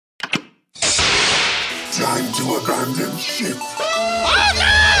Time to abandon ship. Oh no!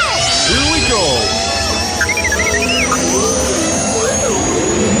 Here we go!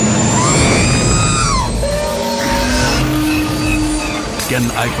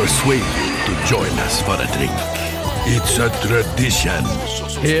 Can I persuade you to join us for a drink? It's a tradition.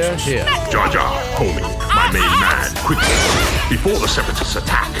 Here, here. Jar Jar, homie, my main man, quickly. Before the Separatists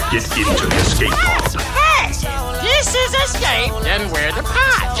attack, get into the escape pod. Hey! This is escape, and we're the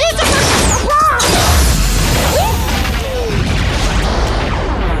pod.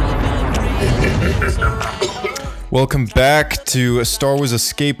 Welcome back to Star Wars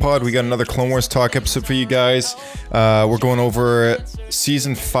Escape Pod. We got another Clone Wars talk episode for you guys. We're going over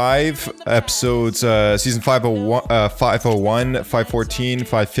season 5 episodes, season 501, 514,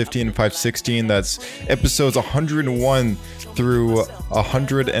 515, and 516. That's episodes 101 through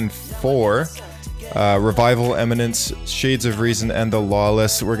 104. Revival, Eminence, Shades of Reason, and the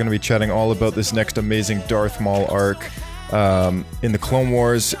Lawless. We're going to be chatting all about this next amazing Darth Maul arc in the Clone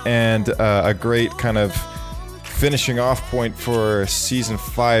Wars, and a great kind of finishing off point for season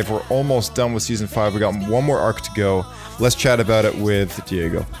 5. We're almost done with season 5. We got one more arc to go. Let's chat about it with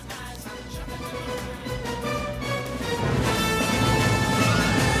Diego.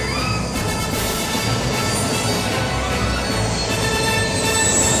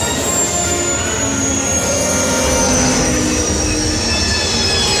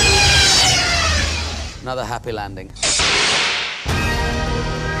 Another happy landing.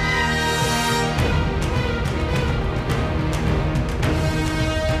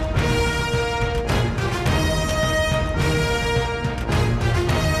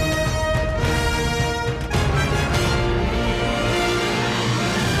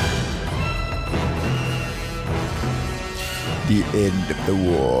 The end of the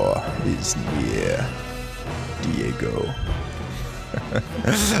war is near, Diego.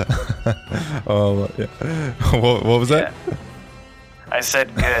 Oh, yeah. What was that? Yeah. I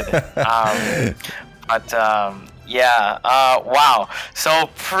said good. Yeah. Wow. So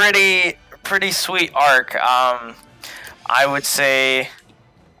pretty sweet arc. I would say.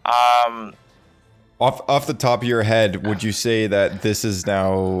 Off the top of your head, would you say that this is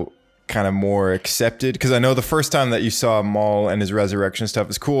now kind of more accepted? Because I know the first time that you saw Maul and his resurrection stuff,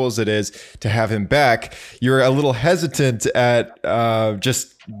 as cool as it is to have him back, you're a little hesitant at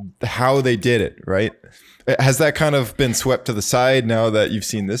just how they did it, right? Has that kind of been swept to the side now that you've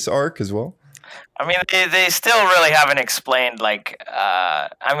seen this arc as well? I mean, they still really haven't explained, like,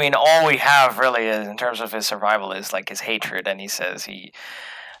 I mean, all we have really is, in terms of his survival, is like his hatred, and he says he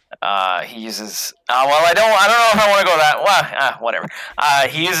uses well, I don't know if I want to go that well, whatever.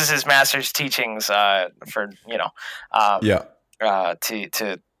 He uses his master's teachings for to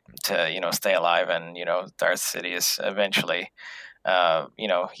stay alive, and Darth Sidious eventually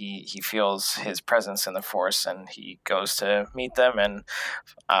he feels his presence in the Force, and he goes to meet them, and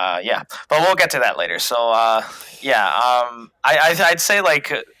but we'll get to that later. So I'd say,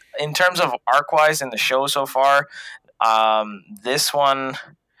 like, in terms of arc wise in the show so far, this one,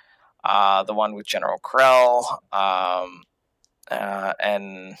 the one with General Krell,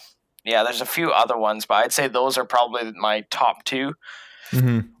 and there's a few other ones, but I'd say those are probably my top two.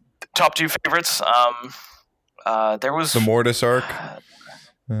 Mm-hmm. Top two favorites. There was the Mortis arc.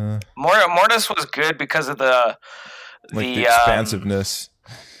 Mortis was good because of the expansiveness.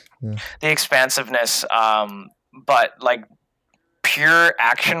 The expansiveness, but like pure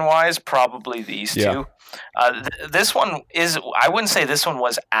action wise, probably these two. This one is, I wouldn't say this one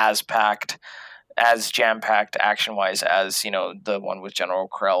was as jam-packed action-wise as the one with General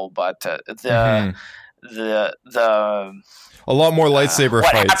Krell, but the a lot more lightsaber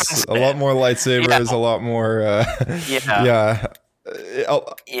fights, a lot more lightsabers, a lot more I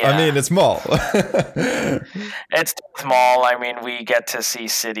mean, it's Maul. It's Maul. I mean, we get to see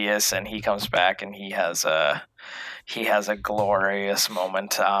Sidious, and he comes back, and he has a glorious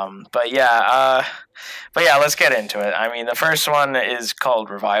moment. But let's get into it. I mean, the first one is called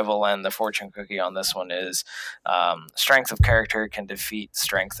Revival, and the fortune cookie on this one is strength of character can defeat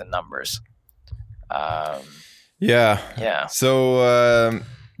strength in numbers. So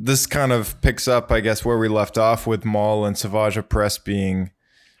this kind of picks up, I guess, where we left off with Maul and Savage Opress being,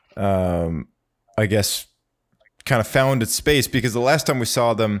 I guess, kind of found its space, because the last time we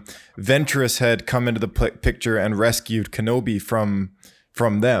saw them, Ventress had come into the picture and rescued Kenobi from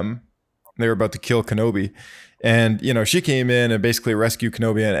them. They were about to kill Kenobi, and she came in and basically rescued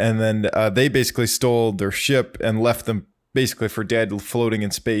Kenobi, and then they basically stole their ship and left them basically for dead, floating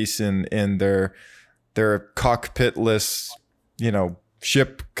in space in their cockpitless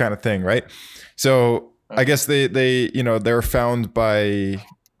ship kind of thing, right? So I guess they're found by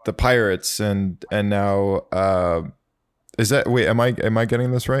the pirates and now is that wait? Am I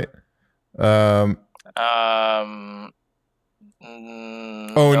getting this right? No,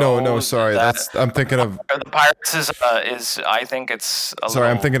 sorry. I'm thinking of the Pirates is I think it's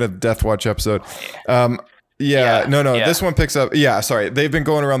I'm thinking of Death Watch episode. No. This one picks up. Yeah, sorry. They've been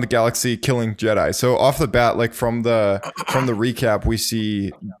going around the galaxy killing Jedi. So off the bat, like from the recap, we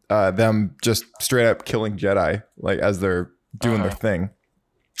see them just straight up killing Jedi, like as they're doing their thing.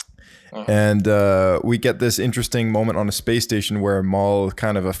 And we get this interesting moment on a space station where Maul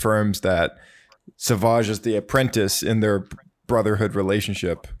kind of affirms that Savage is the apprentice in their brotherhood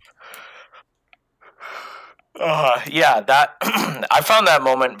relationship. That I found that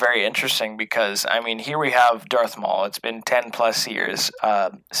moment very interesting because I mean here we have Darth Maul. It's been 10 plus years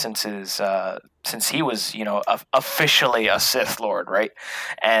since he was officially a Sith Lord, right?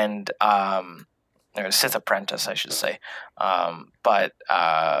 And or a Sith apprentice, I should say. But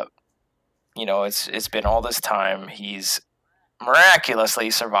it's been all this time. He's miraculously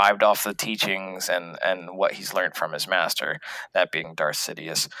survived off the teachings and what he's learned from his master, that being Darth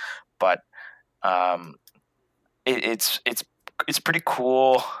Sidious. But it's pretty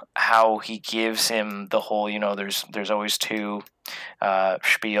cool how he gives him the whole there's always two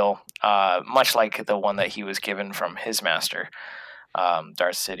spiel, much like the one that he was given from his master,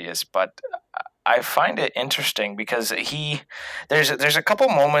 Darth Sidious. But I find it interesting because there's a couple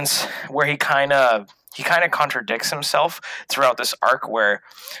moments where he kind of contradicts himself throughout this arc, where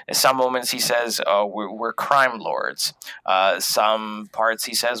in some moments he says, "Oh, we're crime lords." Some parts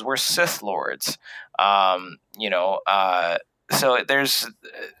he says we're Sith lords. So there's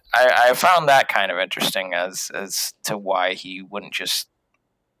I found that kind of interesting as to why he wouldn't just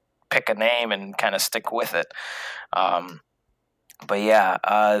pick a name and kind of stick with it. But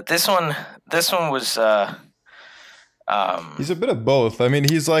yeah, this one was. He's a bit of both. I mean,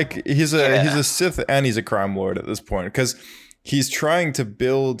 he's a Sith and he's a crime lord at this point because he's trying to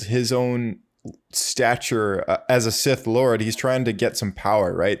build his own stature as a Sith Lord. He's trying to get some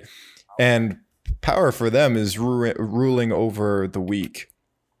power, right? And power for them is ruling over the weak.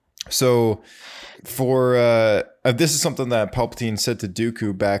 So for this is something that Palpatine said to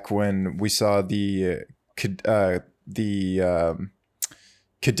Dooku back when we saw the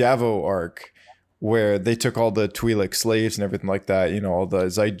Kadavo arc, where they took all the Twi'lek slaves and everything like that, all the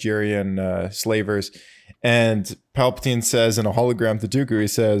Zygerian slavers. And Palpatine says in a hologram to Dooku, he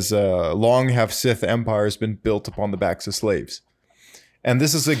says, long have Sith empires been built upon the backs of slaves. And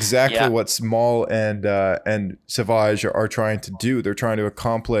this is exactly what Maul and Savage are trying to do. They're trying to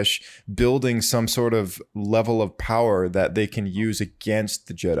accomplish building some sort of level of power that they can use against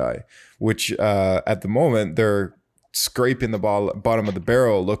the Jedi, which at the moment they're scraping the bottom of the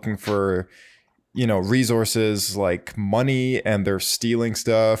barrel looking for resources like money, and they're stealing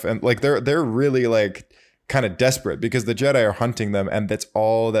stuff, and like they're really like kind of desperate because the Jedi are hunting them, and that's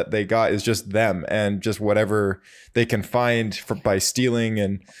all that they got is just them and just whatever they can find by stealing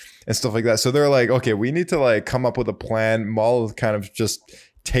and stuff like that. So they're like, okay, we need to like come up with a plan. Maul kind of just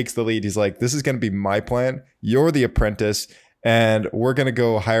takes the lead. He's like, this is going to be my plan. You're the apprentice, and we're going to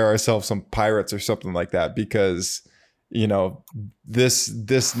go hire ourselves some pirates or something like that because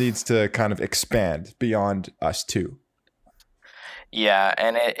this needs to kind of expand beyond us too. Yeah,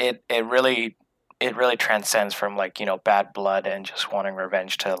 and it really transcends from like bad blood and just wanting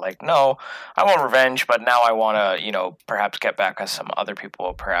revenge to like, no, I want revenge, but now I want to perhaps get back at some other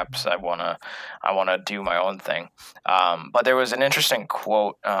people. Perhaps I want to do my own thing. But there was an interesting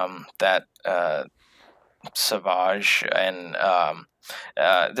quote that Savage and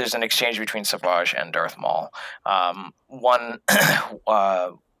there's an exchange between Savage and Darth Maul. One,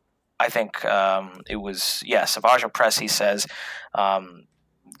 I think it was Savage Opress. He says,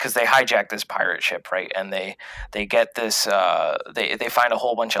 because they hijack this pirate ship, right, and they get this, they find a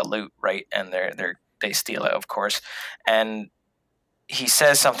whole bunch of loot, right, and they steal it, of course, and he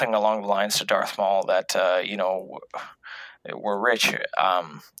says something along the lines to Darth Maul that we're rich,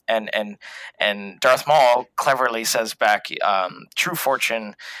 and Darth Maul cleverly says back, true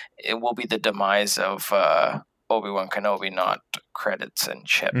fortune, it will be the demise of Obi-Wan Kenobi, not credits and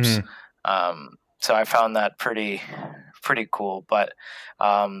chips. So I found that pretty cool. But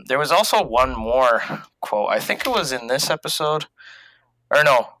there was also one more quote. I think it was in this episode, or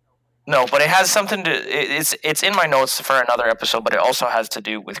no, but it has something to. It's in my notes for another episode, but it also has to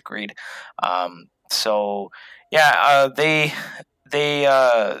do with greed. They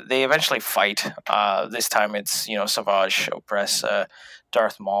eventually fight. This time it's Savage Opress,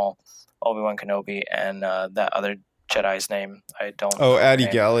 Darth Maul, Obi-Wan Kenobi, and that other Jedi's name I don't. Oh, Adi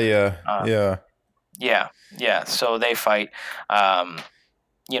Gallia. Yeah. So they fight.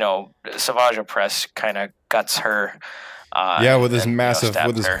 Savage Opress kind of guts her. With his massive,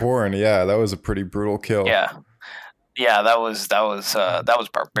 with his her. horn. Yeah, that was a pretty brutal kill. Yeah, that was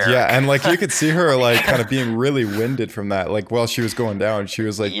barbaric. Yeah, and like you could see her like kind of being really winded from that. Like while she was going down, she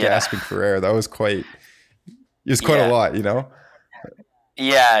was like gasping for air. That was quite a lot, you know?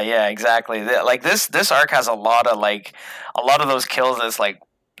 Yeah, exactly. Like this arc has a lot of those kills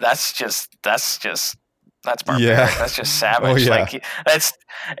that's barbaric. Yeah. That's just savage. Oh, yeah. Like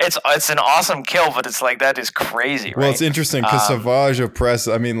it's an awesome kill, but it's like that is crazy, right? Well, it's interesting because Savage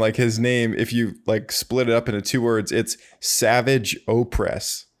Opress, I mean, like his name, if you like split it up into two words, it's Savage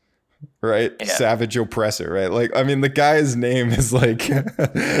Oppress, right? Yeah. Savage Oppressor, right? Like, I mean, the guy's name is like,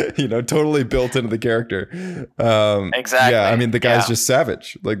 totally built into the character. Exactly. Yeah, I mean, the guy's just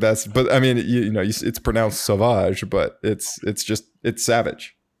savage. Like that's, but I mean, it's pronounced Sauvage, but it's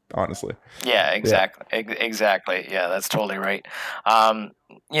savage. Honestly. Yeah, exactly. Exactly. Yeah, that's totally right. And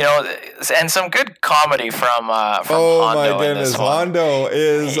some good comedy from oh Hondo. My goodness, Hondo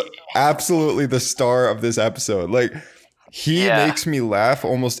is absolutely the star of this episode. Like he makes me laugh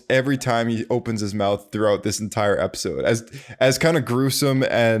almost every time he opens his mouth throughout this entire episode. As kind of gruesome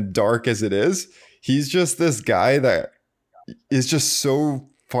and dark as it is, he's just this guy that is just so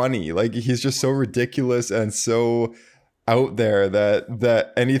funny. Like he's just so ridiculous and so out there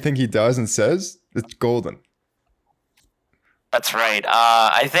that anything he does and says, it's golden. That's right.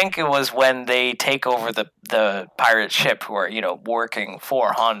 I think it was when they take over the pirate ship who are, working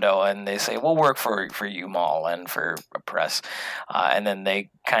for Hondo, and they say, we'll work for you, Maul, and for Press. And then they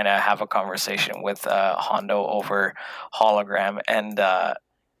kind of have a conversation with Hondo over hologram. And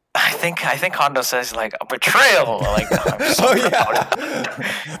I think Hondo says, like, a betrayal. Like, I'm so proud.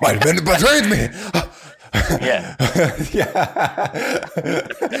 My men betrayed me. Yeah.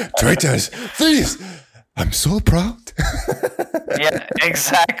 Traitors, thieves. I'm so proud. Yeah,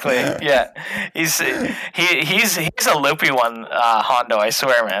 exactly. Yeah, he's a loopy one, Hondo. I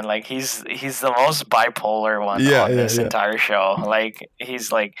swear, man. Like he's the most bipolar one on this entire show. Like he's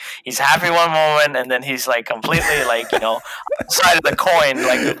happy one moment, and then he's like completely like side of the coin.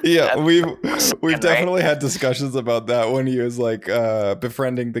 Like we've definitely had discussions about that when he was like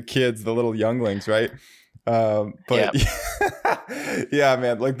befriending the kids, the little younglings, right? But yeah,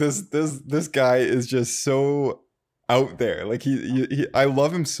 man, like this guy is just so out there. Like he I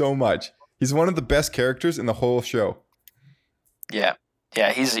love him so much. He's one of the best characters in the whole show. Yeah,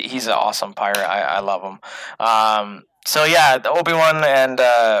 he's an awesome pirate. I love him. So yeah, Obi-Wan and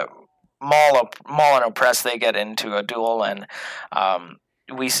Maul and Opress, they get into a duel, and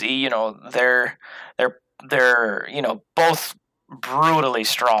we see they're both brutally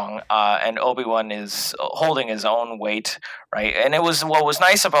strong, and Obi-Wan is holding his own weight, right? And what was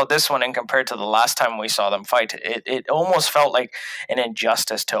nice about this one, and compared to the last time we saw them fight, it almost felt like an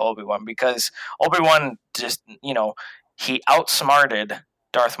injustice to Obi-Wan, because Obi-Wan just he outsmarted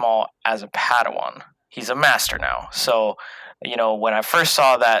Darth Maul as a Padawan. He's a master now, so when I first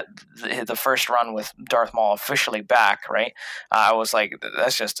saw that the first run with Darth Maul officially back, right, I was like,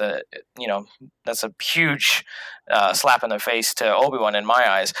 that's just that's a huge slap in the face to Obi-Wan in my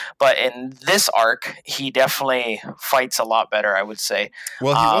eyes. But in this arc, he definitely fights a lot better, I would say.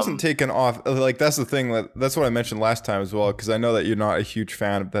 Well, he wasn't taken off. Like that's the thing. That's what I mentioned last time as well, because I know that you're not a huge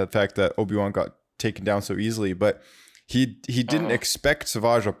fan of the fact that Obi-Wan got taken down so easily, but he didn't expect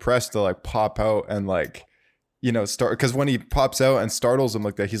Savage Opress to like pop out and like. Start, because when he pops out and startles him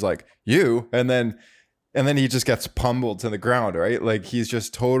like that, he's like, you, and then he just gets pummeled to the ground, right? Like he's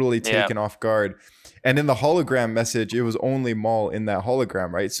just totally taken off guard. And in the hologram message, it was only Maul in that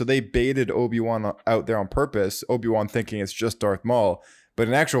hologram, right? So they baited Obi-Wan out there on purpose, Obi-Wan thinking it's just Darth Maul, but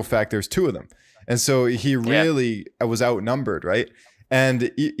in actual fact, there's two of them. And so he really was outnumbered, right?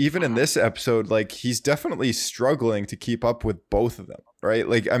 And even in this episode, like he's definitely struggling to keep up with both of them, right?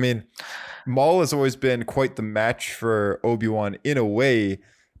 Like, I mean, Maul has always been quite the match for Obi-Wan in a way,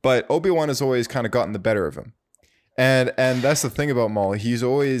 but Obi-Wan has always kind of gotten the better of him. And that's the thing about Maul. He's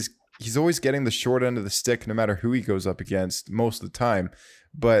always getting the short end of the stick no matter who he goes up against most of the time.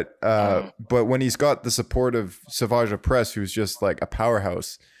 But when he's got the support of Savage Opress, who's just like a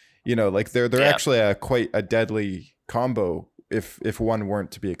powerhouse, like they're actually quite a deadly combo if one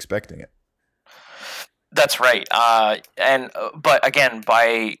weren't to be expecting it. That's right. But again,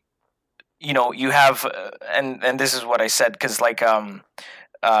 by you have and this is what I said, because like in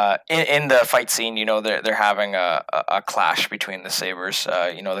the fight scene, they're having a clash between the sabers,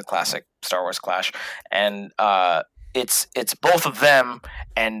 the classic Star Wars clash, and it's both of them,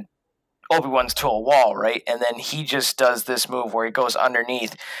 and Obi-Wan's to a wall, right? And then he just does this move where he goes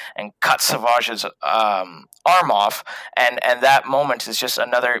underneath and cuts Savage's arm off, and that moment is just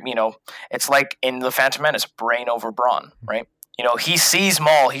another, it's like in The Phantom Menace, brain over brawn, right? He sees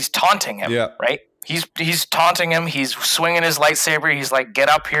Maul, he's taunting him, right? He's taunting him, he's swinging his lightsaber, he's like, get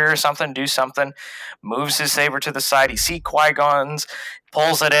up here or something, do something, moves his saber to the side, he sees Qui-Gon's,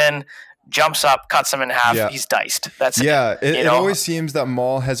 pulls it in, jumps up, cuts him in half, he's diced. That's it. It always seems that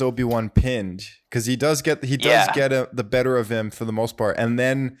Maul has Obi-Wan pinned, because he does get the better of him for the most part, and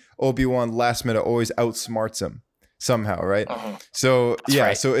then Obi-Wan last minute always outsmarts him somehow, right? So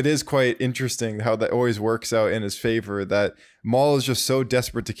right. So it is quite interesting how that always works out in his favor, that Maul is just so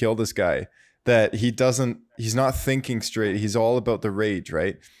desperate to kill this guy that he's not thinking straight. He's all about the rage,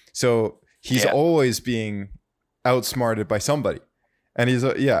 right? So he's always being outsmarted by somebody. And he's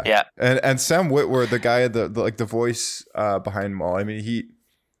and Sam Witwer, the guy, the voice behind Maul, I mean,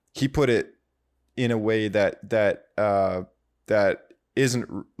 he put it in a way that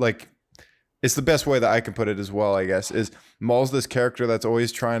isn't like, it's the best way that I can put it as well, I guess, is Maul's this character that's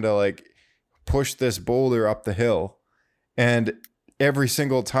always trying to like push this boulder up the hill, and every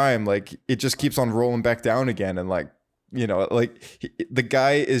single time, like, it just keeps on rolling back down again, and like, the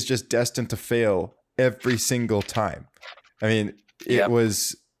guy is just destined to fail every single time. I mean,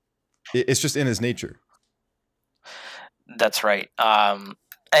 it's just in his nature. That's right. And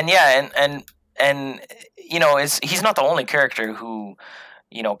he's not the only character who,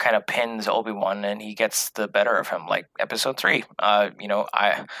 kind of pins Obi-Wan and he gets the better of him, like Episode 3. I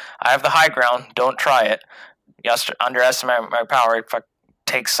have the high ground. Don't try it. Just underestimate my power. It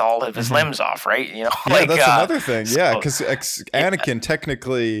takes all of his limbs off, right? That's another thing. Yeah, because Anakin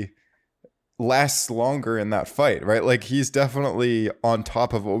technically lasts longer in that fight, right? Like, he's definitely on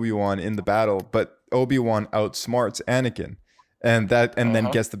top of Obi-Wan in the battle, but Obi-Wan outsmarts Anakin, and then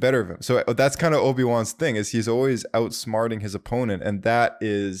gets the better of him. So that's kind of Obi-Wan's thing, is he's always outsmarting his opponent, and that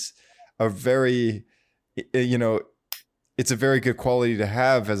is a very, it's a very good quality to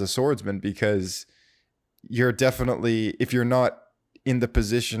have as a swordsman, because you're definitely, if you're not in the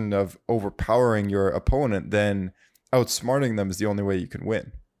position of overpowering your opponent, then outsmarting them is the only way you can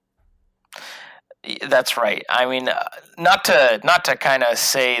win. That's right. I mean, not to kind of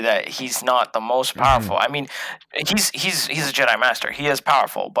say that he's not the most powerful. I mean, he's a Jedi Master. He is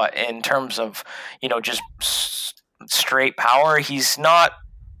powerful, but in terms of just straight power, he's not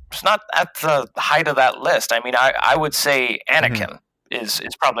at the height of that list. I mean, I would say Anakin is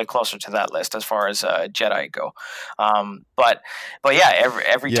probably closer to that list as far as Jedi go. But yeah,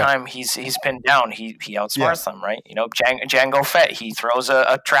 every time he's pinned down, he outsmarts them, right? Jango Fett, he throws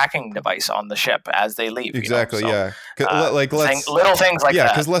a tracking device on the ship as they leave. Exactly, little things like that. Yeah,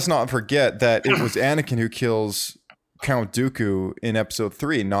 because let's not forget that it was Anakin who kills Count Dooku in Episode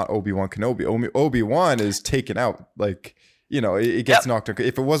 3, not Obi-Wan Kenobi. Obi-Wan is taken out, like, it gets knocked out.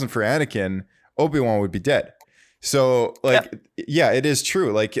 If it wasn't for Anakin, Obi-Wan would be dead. So, like, it is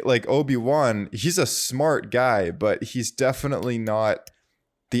true. Like Obi-Wan, he's a smart guy, but he's definitely not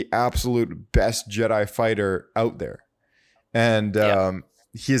the absolute best Jedi fighter out there. And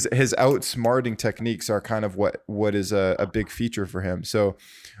his outsmarting techniques are kind of what is a big feature for him. So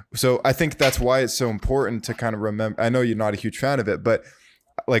I think that's why it's so important to kind of remember. I know you're not a huge fan of it, but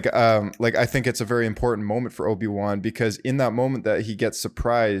like I think it's a very important moment for Obi-Wan, because in that moment that he gets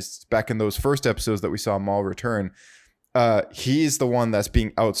surprised back in those first episodes that we saw Maul return, he's the one that's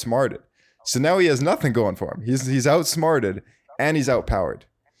being outsmarted. So now he has nothing going for him. He's outsmarted and he's outpowered.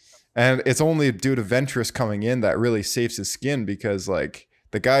 And it's only due to Ventress coming in that really saves his skin, because like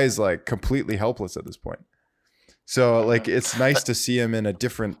the guy is like completely helpless at this point. So like it's nice to see him in a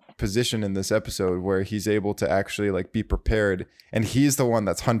different position in this episode where he's able to actually like be prepared, and he's the one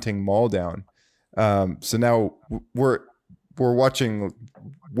that's hunting Maul down. So now we're watching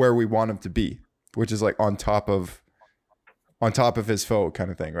where we want him to be, which is like on top of his foe kind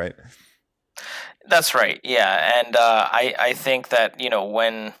of thing, right? That's right. Yeah. And I think that,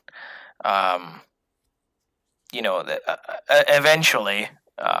 when eventually,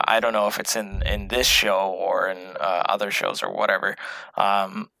 I don't know if it's in this show or in other shows or whatever.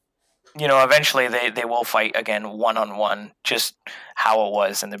 Eventually they will fight again one-on-one, just how it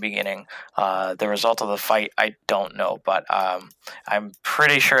was in the beginning. The result of the fight, I don't know, but I'm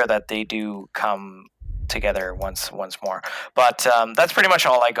pretty sure that they do come together once more. But that's pretty much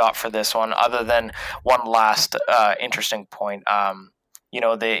all I got for this one, other than one last interesting point.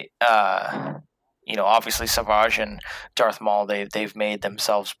 Obviously Savage and Darth Maul, they've made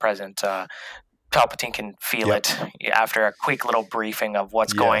themselves present Palpatine can feel it after a quick little briefing of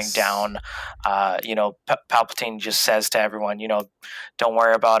what's going down. Palpatine just says to everyone, don't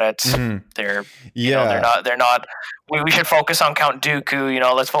worry about it. They're, they're not. We should focus on Count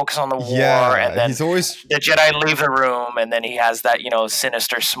Dooku. Let's focus on the war. And then the Jedi leave the room, and then he has that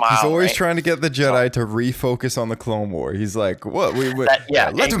sinister smile. He's always trying to get the Jedi to refocus on the Clone War. He's like, what?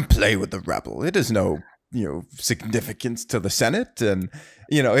 Let him play with the rebel. It is no significance to the Senate, and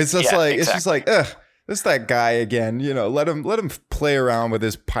it's just it's just like, ugh, this that guy again. Let him play around with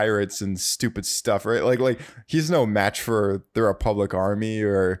his pirates and stupid stuff, right? Like he's no match for the Republic Army,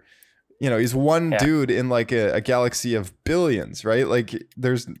 or he's one dude in like a galaxy of billions, right? Like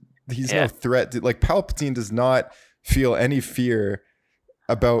he's no threat. Like Palpatine does not feel any fear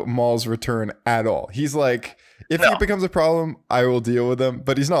about Maul's return at all. He's like, if he becomes a problem, I will deal with him.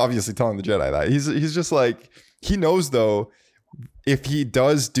 But he's not obviously telling the Jedi that. He's just like, he knows though, if he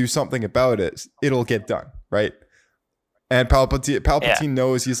does do something about it, it'll get done, right? And Palpatine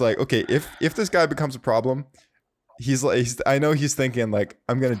knows. He's like, okay, if this guy becomes a problem, I know he's thinking like,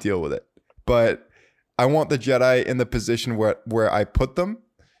 I'm gonna deal with it, but I want the Jedi in the position where I put them,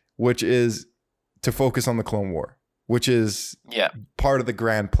 which is to focus on the Clone War, which is part of the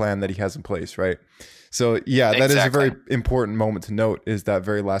grand plan that he has in place, right? So that is a very important moment to note, is that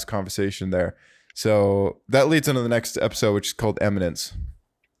very last conversation there. So that leads into the next episode, which is called Eminence.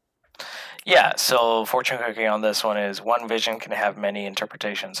 Yeah, so fortune cookie on this one is one vision can have many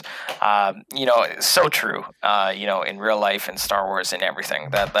interpretations. So true. In real life, in Star Wars, and everything.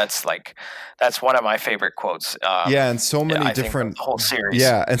 That's one of my favorite quotes. And so many different the whole series.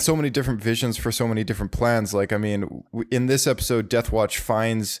 Yeah, and so many different visions for so many different plans. Like, I mean, in this episode, Death Watch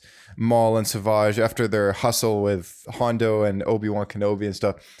finds Maul and Savage after their hustle with Hondo and Obi-Wan Kenobi and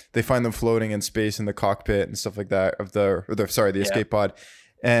stuff. They find them floating in space in the cockpit and stuff like that of the escape pod.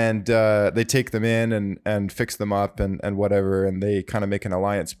 And they take them in and fix them up and whatever, and they kind of make an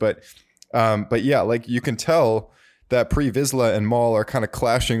alliance. But like you can tell that Pre Vizsla and Maul are kind of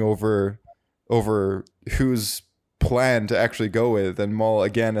clashing over whose plan to actually go with. And Maul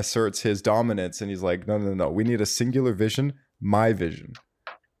again asserts his dominance, and he's like, no, we need a singular vision, my vision.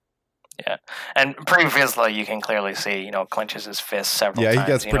 Yeah, and Pre Vizsla, you can clearly see, clenches his fist several times. Yeah, he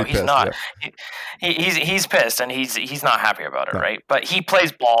gets pretty pissed. He's pissed, and he's not happy about it, right? But he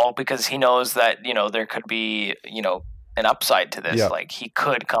plays ball because he knows that there could be an upside to this. Yeah. Like he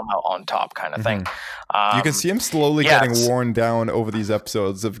could come out on top, kind of thing. You can see him slowly getting worn down over these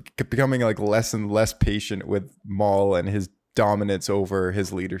episodes of becoming like less and less patient with Maul and his dominance over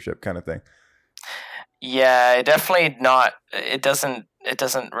his leadership, kind of thing. Yeah, definitely not. It doesn't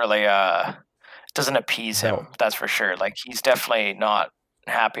really doesn't appease him. That's for sure. Like he's definitely not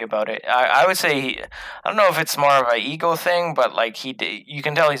happy about it. I would say I don't know if it's more of an ego thing, but like you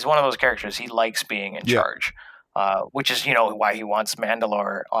can tell he's one of those characters. He likes being in charge. Which is why he wants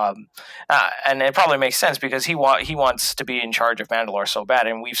Mandalore, and it probably makes sense because he wants to be in charge of Mandalore so bad,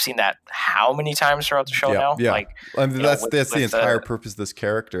 and we've seen that how many times throughout the show now. Yeah, and that's the entire purpose of this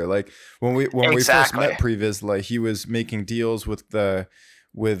character. Like when we first met Pre Vizsla, he was making deals with Count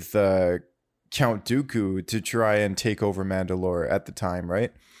Dooku to try and take over Mandalore at the time,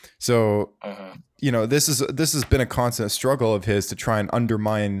 right? So this has been a constant struggle of his to try and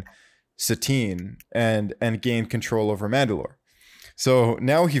undermine Satine and gain control over Mandalore. So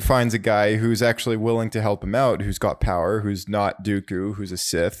now he finds a guy who's actually willing to help him out, who's got power, who's not Dooku, who's a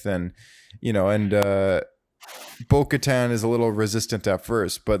Sith, and Bo-Katan is a little resistant at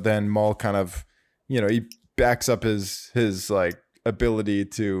first, but then Maul kind of, he backs up his like ability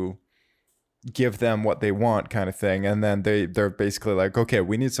to give them what they want, kind of thing, and then they're basically like, okay,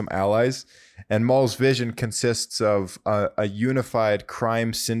 we need some allies, and Maul's vision consists of a unified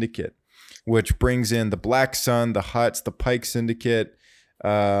crime syndicate, which brings in the Black Sun, the Hutts, the Pike Syndicate.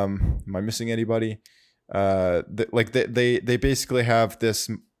 Am I missing anybody? They basically have this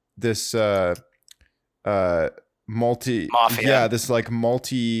multi mafia. Yeah, this like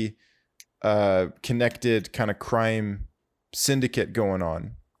multi connected kind of crime syndicate going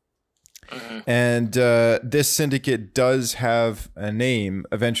on. And this syndicate does have a name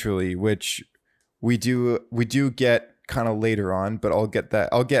eventually, which we do get kind of later on, but I'll get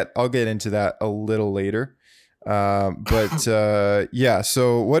into that a little later. So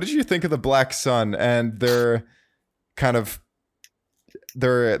what did you think of the Black Sun and their kind of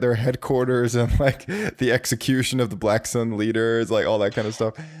their headquarters and like the execution of the Black Sun leaders, like all that kind of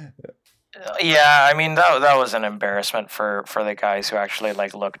stuff? Yeah, I mean that was an embarrassment for the guys who actually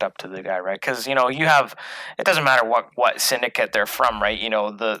like looked up to the guy, right? Because you have, it doesn't matter what syndicate they're from, right?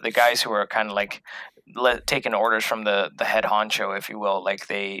 The guys who are kind of like taking orders from the head honcho, if you will, like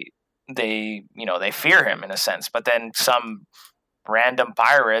they they fear him in a sense. But then some random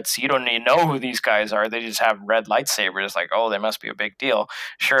pirates, you don't even know who these guys are. They just have red lightsabers. Like, oh, they must be a big deal.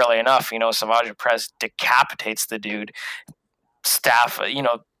 Surely enough, Savage Press decapitates the dude. Staff,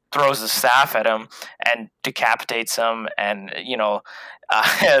 throws the staff at him and decapitates him. And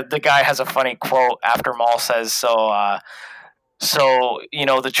the guy has a funny quote after Maul says, so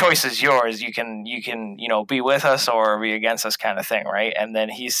the choice is yours. You can be with us or be against us, kind of thing, right? And then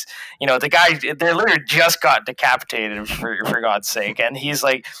he's the guy, they literally just got decapitated, for God's sake, and he's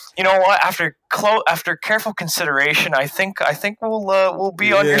like, you know what? After careful consideration, I think we'll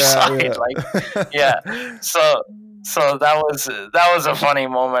be on your side. Yeah. Like, yeah. So that was a funny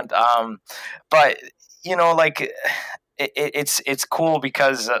moment. But it's cool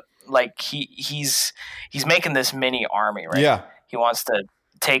because like he's making this mini army, right? Yeah. He wants to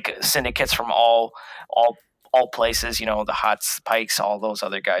take syndicates from all places, the Hutts, Pikes, all those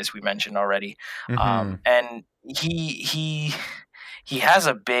other guys we mentioned already. Mm-hmm. And he has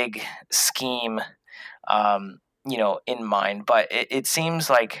a big scheme, in mind. But it seems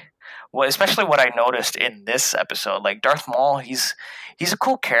like, well, especially what I noticed in this episode, like Darth Maul, he's a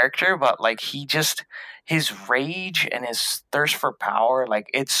cool character, but like his rage and his thirst for power, like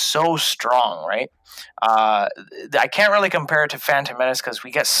it's so strong, right? I can't really compare it to Phantom Menace because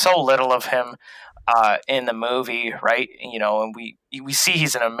we get so little of him in the movie, right? And we see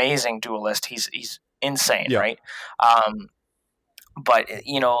he's an amazing duelist. He's insane, yeah. Right? But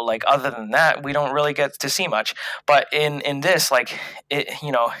like other than that, we don't really get to see much. But in this, like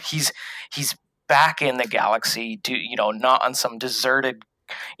he's back in the galaxy, not on some deserted,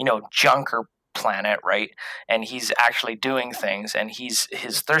 junker planet, right? And he's actually doing things, and his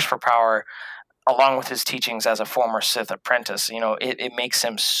thirst for power, along with his teachings as a former Sith apprentice, it makes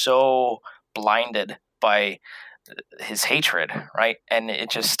him so blinded by his hatred, right? And it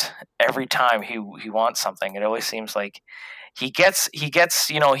just, every time he wants something, it always seems like he gets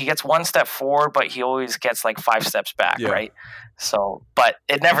one step forward, but he always gets like 5 steps back, yeah. Right? So, but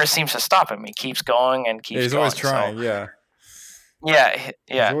it never seems to stop him. He keeps going and keeps going. He's always trying, so, yeah. Yeah.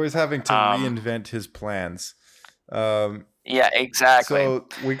 He's always having to reinvent his plans. Yeah, exactly. So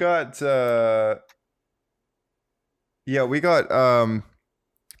we got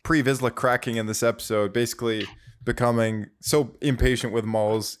Pre Vizsla cracking in this episode, basically becoming so impatient with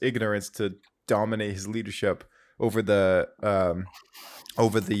Maul's ignorance to dominate his leadership over the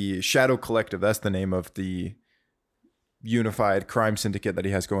Shadow Collective. That's the name of the unified crime syndicate that he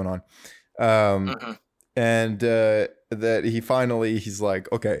has going on. Mm-hmm. And that he's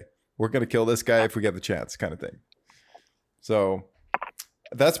like, okay, we're going to kill this guy if we get the chance, kind of thing. So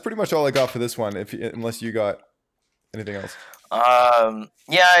that's pretty much all I got for this one, unless you got anything else.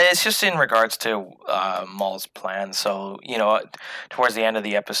 Yeah, it's just in regards to Maul's plan. So, towards the end of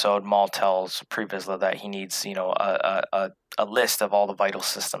the episode, Maul tells Pre Vizsla that he needs, a list of all the vital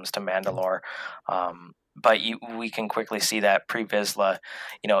systems to Mandalore. But we can quickly see that Pre Vizsla,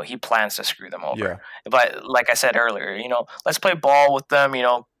 he plans to screw them over. Yeah. But like I said earlier, let's play ball with them,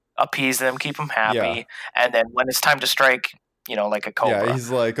 appease them, keep them happy. Yeah. And then when it's time to strike, like a cobra. Yeah, he's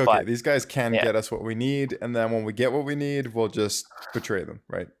like, okay, these guys can get us what we need. And then when we get what we need, we'll just betray them,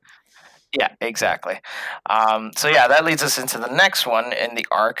 right? Yeah, exactly. So yeah, that leads us into the next one in the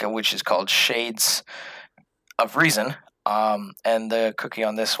arc, which is called Shades of Reason. And the cookie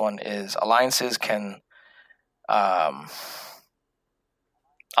on this one is alliances can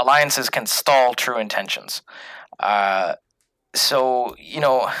stall true intentions. So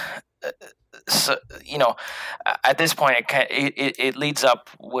at this point, it leads up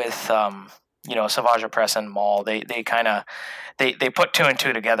with Savage Press and Maul. They put 2 and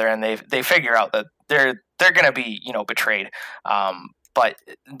 2 together, and they figure out that they're going to be betrayed. But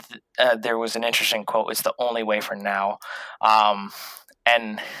there was an interesting quote. It's the only way for now.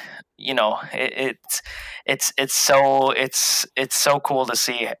 And it's so cool to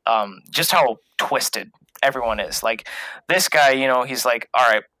see just how twisted everyone is. Like this guy, he's like, all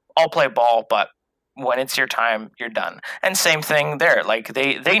right, I'll play ball, but when it's your time, you're done. And same thing there. Like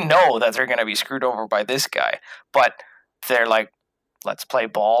they know that they're going to be screwed over by this guy, but they're like, let's play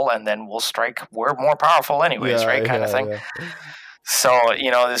ball and then we'll strike. We're more powerful anyways, right? Kind of thing. Yeah. So,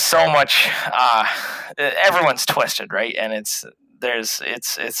 there's so much, everyone's twisted, right? And it's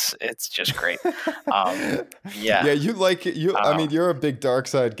just great. Yeah, you like it. I mean, you're a big dark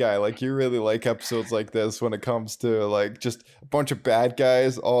side guy. Like you really like episodes like this when it comes to like just a bunch of bad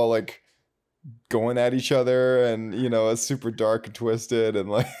guys all like going at each other, and it's super dark and twisted, and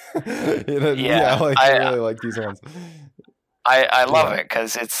like I really like these ones. I love it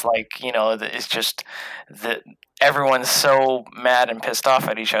because it's like, it's just that everyone's so mad and pissed off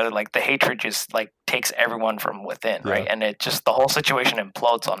at each other. Like the hatred just like takes everyone from within, right? And it just, the whole situation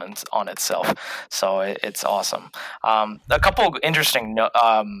implodes on itself. So it's awesome. A couple of interesting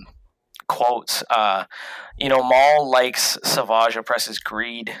quotes. Maul likes Savage Opress's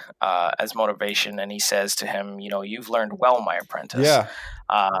greed as motivation, and he says to him, "You've learned well, my apprentice." Yeah.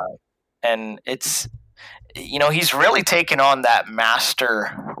 And it's, he's really taken on that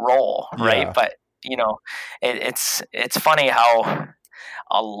master role, right? Yeah. But it's funny how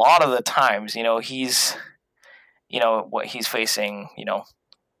a lot of the times, he's, what he's facing,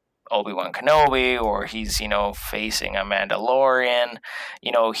 Obi-Wan Kenobi, or he's, facing a Mandalorian,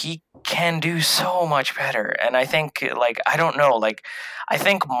 he can do so much better. And I think, I don't know, I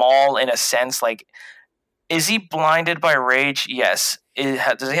think Maul, in a sense, is he blinded by rage? Yes.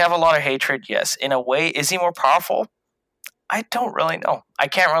 Does he have a lot of hatred? Yes. In a way, is he more powerful? I don't really know. I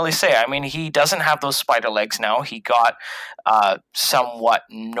can't really say. I mean, he doesn't have those spider legs now. He got somewhat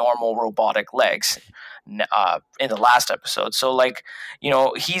normal robotic legs in the last episode. So,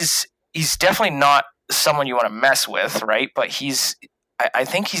 he's definitely not someone you want to mess with, right? But I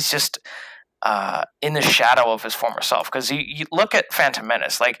think he's just in the shadow of his former self. Because you look at Phantom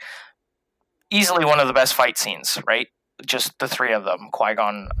Menace, easily one of the best fight scenes, right? Just the three of them,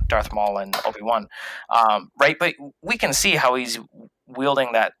 Qui-Gon, Darth Maul, and Obi-Wan, right? But we can see how he's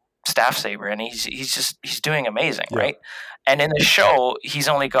wielding that staff saber, and he's doing amazing, right? And in the show, he's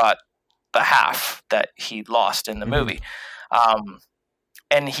only got the half that he lost in the movie,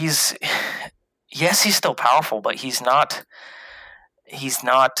 and he's still powerful, but he's not his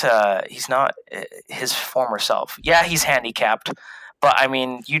former self. Yeah, he's handicapped. But I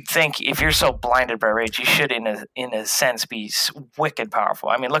mean, you'd think if you're so blinded by rage, you should, in a sense, be wicked powerful.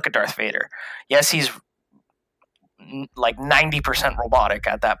 I mean, look at Darth Vader. Yes, he's 90% robotic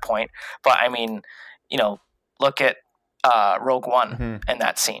at that point. But I mean, look at Rogue One and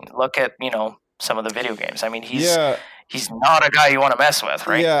that scene. Look at some of the video games. I mean, he's not a guy you want to mess with,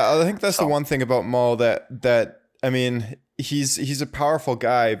 right? Yeah, I think that's the one thing about Maul that I mean, he's a powerful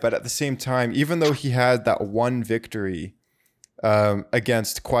guy, but at the same time, even though he had that one victory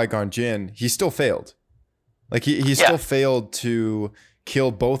against Qui-Gon Jinn, he still failed. He still failed to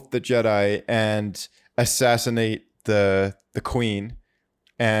kill both the Jedi and assassinate the Queen,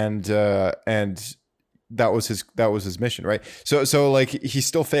 and that was his mission, right? So he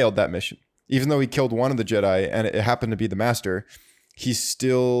still failed that mission, even though he killed one of the Jedi and it happened to be the Master. He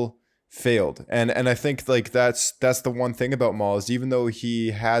still failed, and I think that's the one thing about Maul, is even though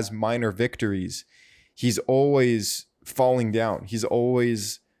he has minor victories, he's always falling down. He's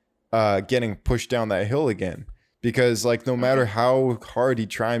always getting pushed down that hill again, because no matter how hard he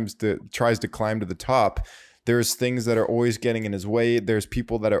tries to climb to the top, there's things that are always getting in his way. There's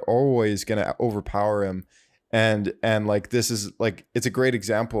people that are always going to overpower him, and this is it's a great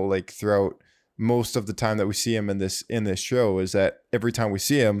example throughout most of the time that we see him in this show, is that every time we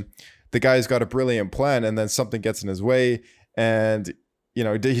see him, the guy's got a brilliant plan, and then something gets in his way, and he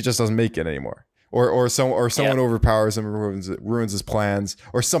just doesn't make it anymore. Or someone overpowers him and ruins his plans,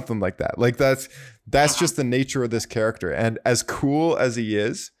 or something like that. That's just the nature of this character. And as cool as he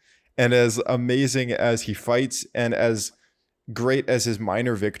is, and as amazing as he fights, and as great as his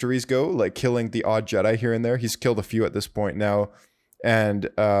minor victories go, killing the odd Jedi here and there, he's killed a few at this point now, and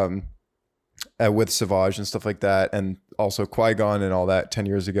with Savage and stuff like that, and also Qui-Gon and all that 10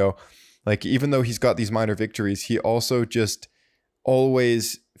 years ago. Even though he's got these minor victories, he also just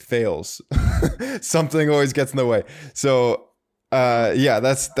always fails. Something always gets in the way. So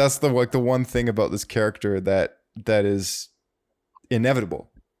that's the one thing about this character that is inevitable.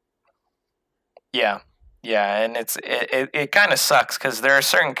 Yeah, and it kind of sucks, because there are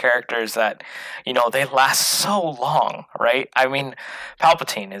certain characters that they last so long, right? I mean,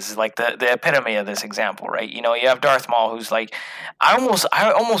 Palpatine is the epitome of this example, right? You have Darth Maul, who's I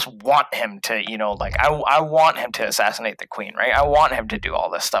almost want him to I want him to assassinate the Queen, right? I want him to do all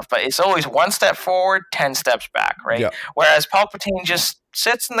this stuff, but it's always one step forward, 10 steps back, right? Yeah. Whereas Palpatine just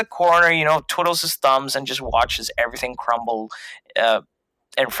sits in the corner, twiddles his thumbs and just watches everything crumble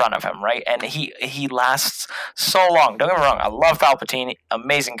in front of him, right? And he lasts so long. Don't get me wrong, I love Palpatine,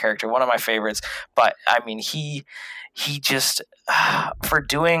 amazing character, one of my favorites. But I mean, he just for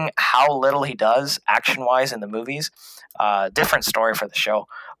doing how little he does action wise in the movies, different story for the show.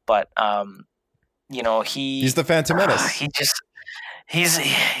 But he's the Phantom Menace. He's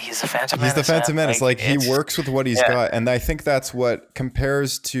a Phantom Menace. He's the Phantom Menace. He works with what he's got, and I think that's what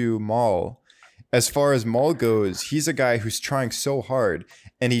compares to Maul. As far as Maul goes, he's a guy who's trying so hard,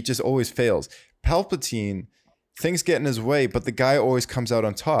 and he just always fails. Palpatine things get in his way, but the guy always comes out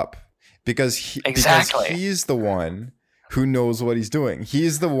on top because because he's the one who knows what he's doing.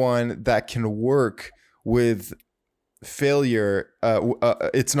 He's the one that can work with failure.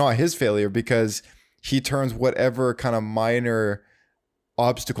 It's not his failure because he turns whatever kind of minor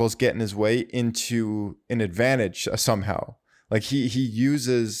obstacles get in his way into an advantage somehow. Like he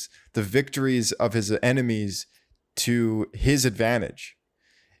uses the victories of his enemies to his advantage.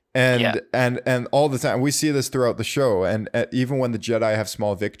 And all the time we see this throughout the show, and even when the Jedi have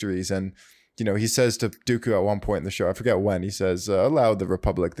small victories, and he says to Dooku at one point in the show, I forget when, he says, allow the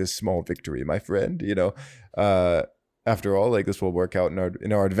Republic this small victory, my friend, after all, like, this will work out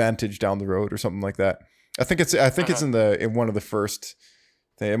in our advantage down the road, or something like that. I think it's in one of the first,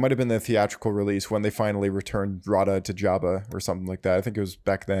 it might have been the theatrical release when they finally returned Rada to Jabba or something like that. I think it was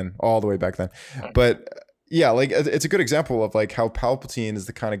back then, all the way back then. But yeah, like, it's a good example of like how Palpatine is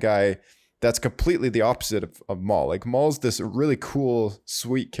the kind of guy that's completely the opposite of Maul. Like, Maul's this really cool,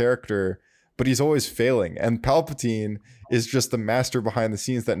 sweet character, but he's always failing. And Palpatine is just the master behind the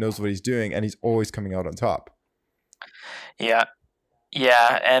scenes that knows what he's doing, and he's always coming out on top. Yeah.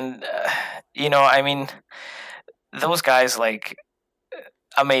 Yeah. And, I mean, those guys, like,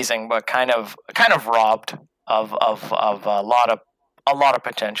 amazing, but kind of robbed of a lot of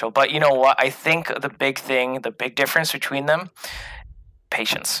potential. But you know what? I think the big difference between them,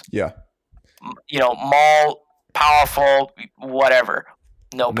 patience. Yeah. Maul, powerful, whatever.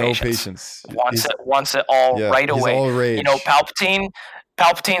 No patience. Wants it all right away. All rage.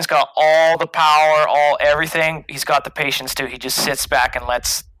 Palpatine's got all the power, all everything. He's got the patience too. He just sits back and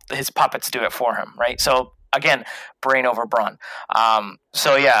lets his puppets do it for him, right? So again, brain over brawn.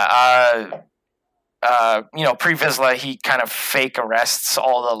 Pre Vizsla, he kind of fake arrests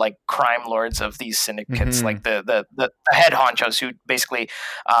all the like crime lords of these syndicates, like the head honchos who basically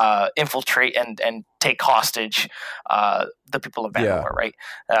infiltrate and take hostage the people of Mandalore, right?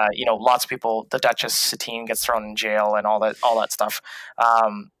 Lots of people. The Duchess Satine gets thrown in jail and all that stuff.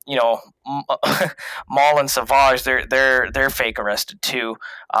 Maul and Savage, they're fake arrested too,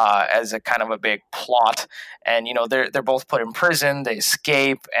 as a kind of a big plot, and they're both put in prison. They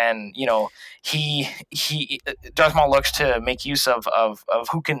escape, and Darth Maul looks to make use of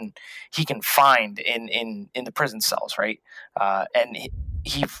who he can find in the prison cells, right? And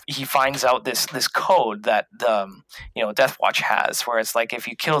he finds out this code that Death Watch has, where it's like if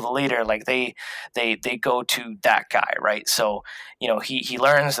you kill the leader, like they go to that guy, right? So he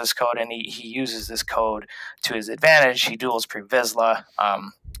learns this code, and he uses this code to his advantage. He duels Pre Vizsla,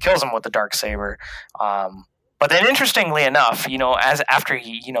 kills him with the Darksaber. But then, interestingly enough, after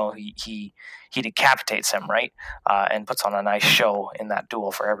he decapitates him, right, and puts on a nice show in that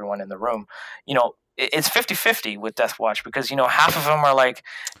duel for everyone in the room, it's 50-50 with Death Watch, because half of them are like,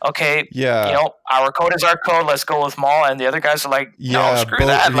 okay, our code is our code, let's go with Maul, and the other guys are like, no, screw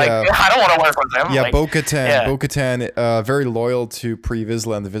that, like, I don't want to work with them. Yeah, like, Bo-Katan, very loyal to Pre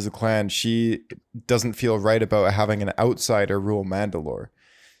Vizsla and the Vizsla clan. She doesn't feel right about having an outsider rule Mandalore,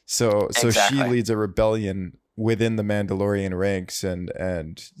 so exactly. She leads a rebellion within the Mandalorian ranks, and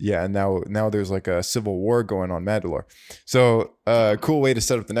now there's like a civil war going on Mandalore. So cool way to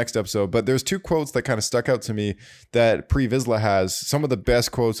set up the next episode. But there's two quotes that kind of stuck out to me that Pre Vizsla has, some of the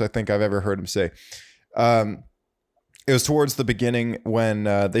best quotes I think I've ever heard him say. It was towards the beginning when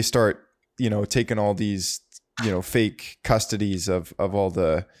they start taking all these fake custodies of all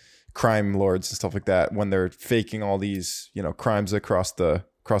the crime lords and stuff like that, when they're faking all these crimes across the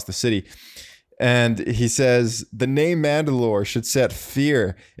city. And he says, the name Mandalore should set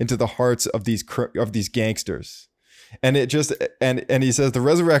fear into the hearts of these gangsters. And it just, and he says, the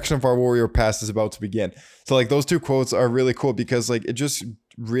resurrection of our warrior past is about to begin. So like those two quotes are really cool, because like it just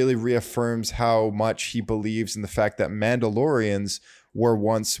really reaffirms how much he believes in the fact that Mandalorians were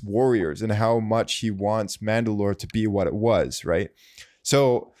once warriors, and how much he wants Mandalore to be what it was, right?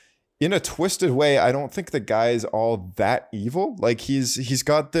 So in a twisted way, I don't think the guy's all that evil. Like he's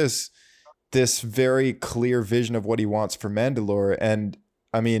got this very clear vision of what he wants for Mandalore. And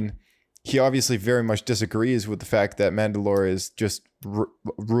I mean, he obviously very much disagrees with the fact that Mandalore is just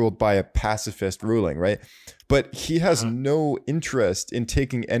ruled by a pacifist ruling, right? But he has no interest in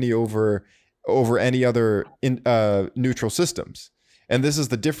taking any over any other neutral systems. And this is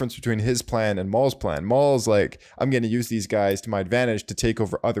the difference between his plan and Maul's plan. Maul's like, I'm going to use these guys to my advantage to take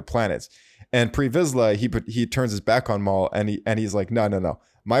over other planets. And Pre Vizsla, he turns his back on Maul, and he's like, no.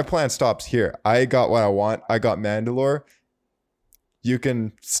 My plan stops here. I got what I want. I got Mandalore. You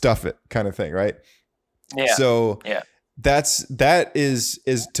can stuff it, kind of thing, right? Yeah. So that is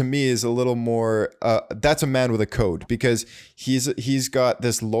to me is a little more. That's a man with a code, because he's got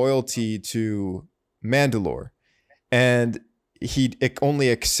this loyalty to Mandalore, and he only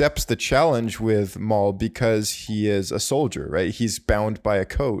accepts the challenge with Maul because he is a soldier, right? He's bound by a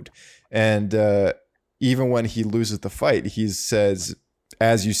code. And even when he loses the fight, he says,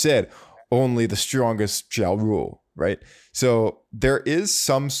 as you said, only the strongest shall rule, right? So there is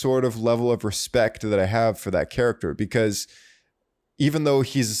some sort of level of respect that I have for that character, because even though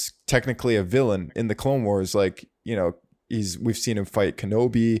he's technically a villain in the Clone Wars, like, you know, we've seen him fight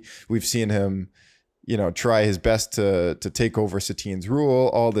Kenobi, we've seen him, you know, try his best to take over Satine's rule,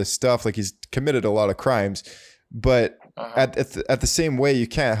 all this stuff. Like, he's committed a lot of crimes, but at the same way, you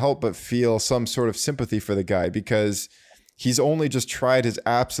can't help but feel some sort of sympathy for the guy, because he's only just tried his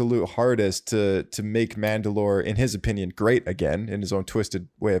absolute hardest to make Mandalore, in his opinion, great again, in his own twisted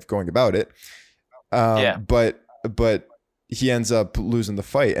way of going about it. But he ends up losing the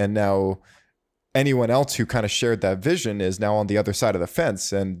fight, and now anyone else who kind of shared that vision is now on the other side of the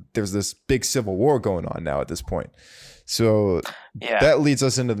fence, and there's this big civil war going on now at this point. So that leads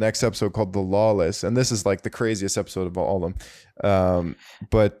us into the next episode called The Lawless, and this is like the craziest episode of all of them.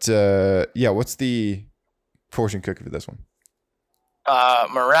 What's the fortune cookie for this one?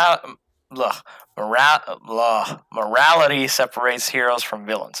 Morality separates heroes from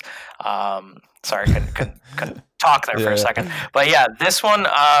villains. Sorry, couldn't talk there for a second. But yeah, this one,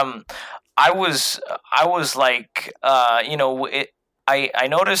 I was like, I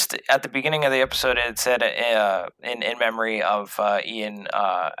noticed at the beginning of the episode it said in memory of Ian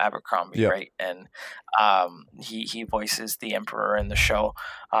Abercrombie, right? And he voices the Emperor in the show.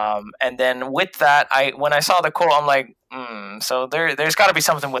 And then with that, when I saw the quote, I'm like, so there's got to be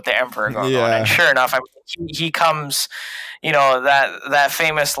something with the Emperor going on. And sure enough, he comes, you know, that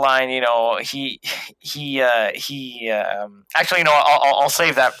famous line, you know, he actually, you know, I'll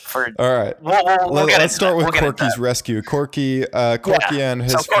save that for. All right. Let's start with Corky's rescue. Corky and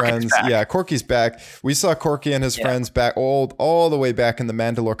his friends. Yeah, Corky's back. We saw Corky and his friends back all the way back in the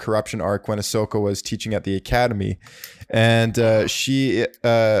Mandalore corruption arc when Ahsoka was teaching at the academy, and the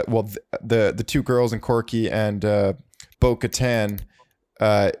two girls and Corky and Bo-Katan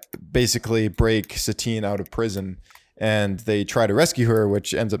basically break Satine out of prison, and they try to rescue her,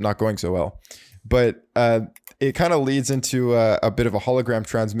 which ends up not going so well. But it kind of leads into a bit of a hologram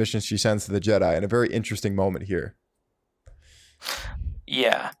transmission she sends to the Jedi, and a very interesting moment here.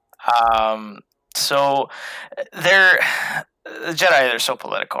 Yeah. So the Jedi, they're so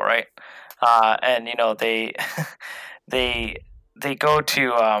political, right? And you know, they go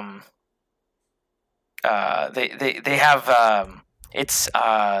to they have it's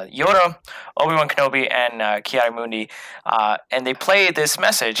Yoda, Obi-Wan Kenobi, and Ki-Adi-Mundi, and they play this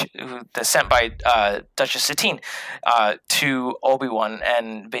message that's sent by Duchess Satine to Obi-Wan,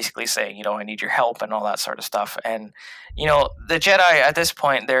 and basically saying, you know, I need your help and all that sort of stuff. And you know, the Jedi at this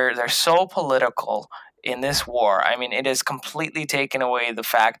point, they're so political in this war. I mean, it has completely taken away the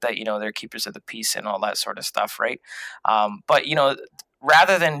fact that, you know, they're keepers of the peace and all that sort of stuff, right? But you know,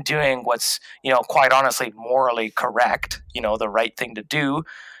 rather than doing what's, you know, quite honestly morally correct, you know, the right thing to do,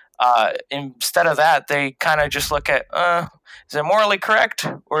 instead of that, they kind of just look at, is it morally correct,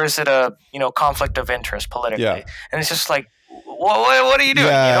 or is it a, you know, conflict of interest politically? Yeah. And it's just like, what are you doing?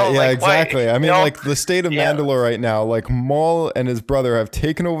 Yeah, you know, like, exactly. Why, I mean, like the state of Mandalore right now, like Maul and his brother have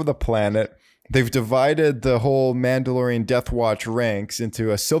taken over the planet. They've divided the whole Mandalorian Death Watch ranks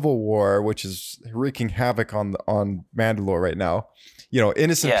into a civil war, which is wreaking havoc on Mandalore right now. You know,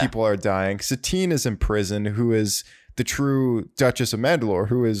 innocent people are dying. Satine is in prison, who is the true Duchess of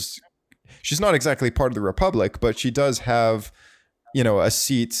Mandalore, she's not exactly part of the Republic, but she does have, you know, a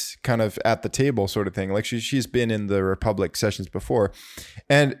seat kind of at the table sort of thing. Like she's been in the Republic sessions before.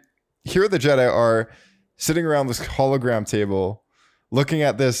 And here the Jedi are sitting around this hologram table, looking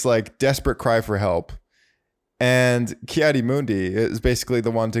at this like desperate cry for help. And Ki-Adi-Mundi is basically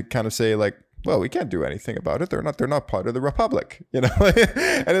the one to kind of say like, well, we can't do anything about it. They're not part of the Republic, you know?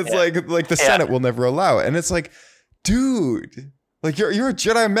 And it's like the Senate will never allow it. And it's like, dude, like you're a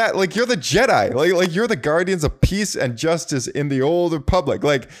Jedi, Matt. Like you're the Jedi. Like you're the guardians of peace and justice in the old Republic.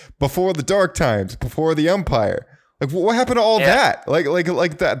 Like before the Dark Times, before the Empire. Like what happened to all that? Like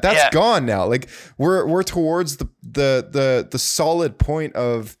that's gone now. Like we're towards the solid point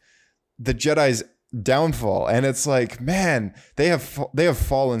of the Jedi's downfall, and it's like, man, they have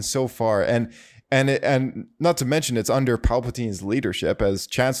fallen so far, and not to mention it's under Palpatine's leadership as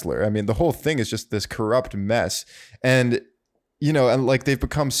Chancellor. I mean, the whole thing is just this corrupt mess, and you know, and like they've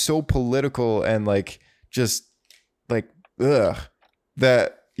become so political and like just like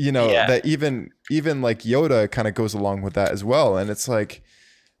that, you know, that even like Yoda kind of goes along with that as well, and it's like,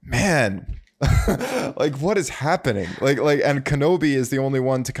 man, Like, what is happening? And Kenobi is the only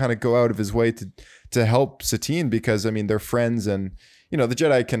one to kind of go out of his way to help Satine, because I mean they're friends, and you know the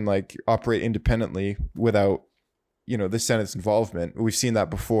Jedi can like operate independently without, you know, the Senate's involvement. We've seen that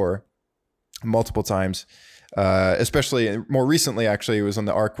before multiple times, especially more recently. Actually, it was on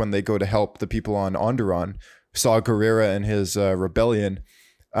the arc when they go to help the people on Onderon, Saw Gerrera and his rebellion.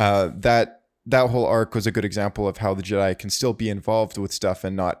 That whole arc was a good example of how the Jedi can still be involved with stuff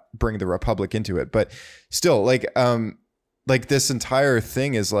and not bring the Republic into it. But still, like this entire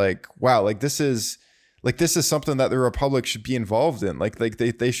thing is like, wow, like this is something that the Republic should be involved in. Like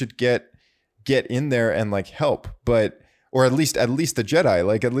they should get in there and like help, or at least the Jedi,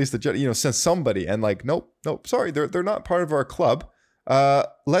 like at least the Jedi, you know, send somebody, and like, nope, sorry, they're not part of our club.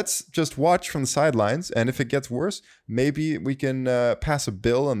 Let's just watch from the sidelines, and if it gets worse, maybe we can pass a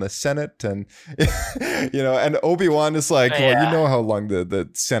bill in the Senate, and you know. And Obi-Wan is like, well, you know how long the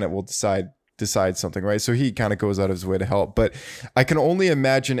Senate will decide something, right? So he kind of goes out of his way to help. But I can only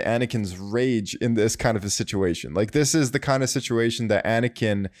imagine Anakin's rage in this kind of a situation. Like, this is the kind of situation that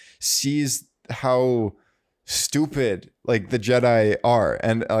Anakin sees how stupid like the Jedi are,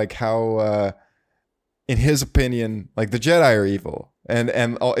 and like how in his opinion, like the Jedi are evil. And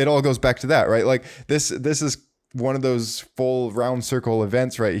it all goes back to that, right? Like this is one of those full round circle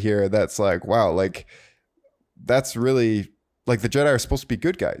events right here. That's like, wow, like that's really like the Jedi are supposed to be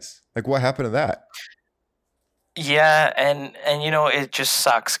good guys. Like, what happened to that? Yeah, and you know, it just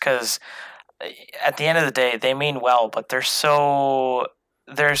sucks because at the end of the day, they mean well, but they're so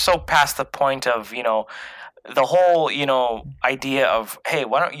past the point of, you know, the whole, you know, idea of, hey,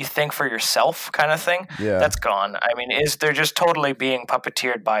 why don't you think for yourself kind of thing? Yeah. That's gone. I mean, they're just totally being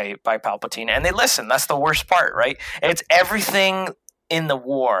puppeteered by Palpatine, and they listen. That's the worst part, right? It's everything in the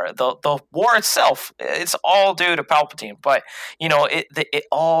war. The war itself, it's all due to Palpatine. But you know, it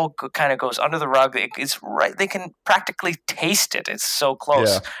all kind of goes under the rug. It's right. They can practically taste it. It's so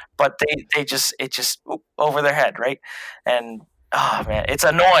close, Yeah. but it just over their head, right? And oh man, it's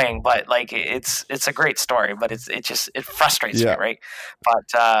annoying, but like it's a great story, but it frustrates me, right?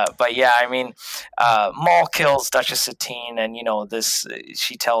 But yeah, I mean, Maul kills Duchess Satine, and you know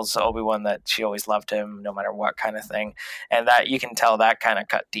she tells Obi-Wan that she always loved him no matter what, kind of thing, and that you can tell that kind of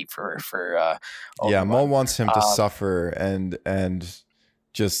cut deep for Obi-Wan. Yeah, Maul wants him to suffer and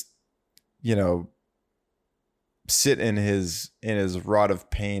just, you know, sit in his rod of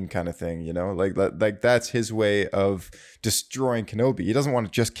pain kind of thing, you know, like that's his way of destroying Kenobi. He doesn't want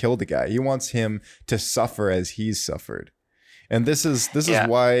to just kill the guy. He wants him to suffer as he's suffered. And this is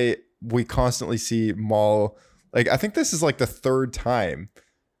why we constantly see Maul, like I think this is like the third time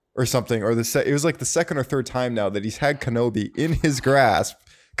or something, or it was like the second or third time now that he's had Kenobi in his grasp.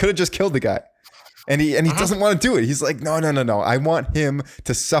 Could have just killed the guy. And he doesn't want to do it. He's like, no. I want him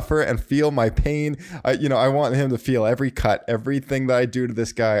to suffer and feel my pain. I want him to feel every cut, everything that I do to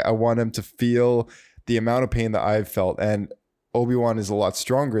this guy. I want him to feel the amount of pain that I've felt. And Obi-Wan is a lot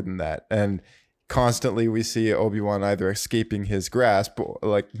stronger than that. And constantly we see Obi-Wan either escaping his grasp,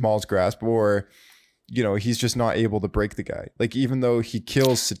 like Maul's grasp, or, you know, he's just not able to break the guy. Like, even though he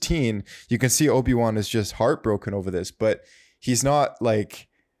kills Satine, you can see Obi-Wan is just heartbroken over this, but he's not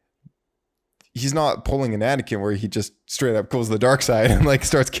pulling an Anakin where he just straight up goes to the dark side and like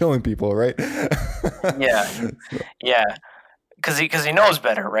starts killing people, right? Yeah. Because he knows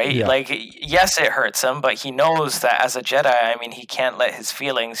better, right? Yeah. Like, yes, it hurts him, but he knows that as a Jedi, I mean, he can't let his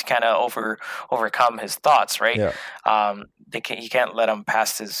feelings kind of overcome his thoughts, right? Yeah. He can't let him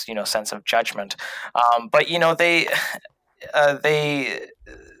past his, you know, sense of judgment. But you know,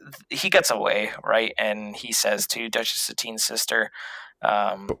 he gets away, right? And he says to Duchess Satine's sister,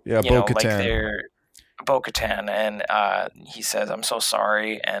 Bo-Katan. Bo-Katan, and he says, "I'm so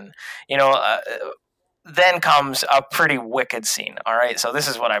sorry," and you know, then comes a pretty wicked scene. All right, so this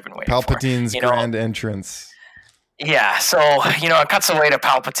is what I've been waiting for. Palpatine's grand entrance. Yeah, so you know, it cuts away to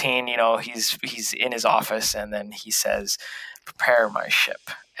Palpatine. You know, he's in his office, and then he says, "Prepare my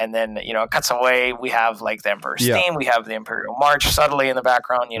ship." And then, you know, it cuts away. We have like the Emperor's theme. We have the Imperial March subtly in the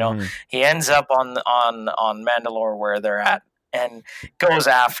background. You know, he ends up on Mandalore where they're at, and goes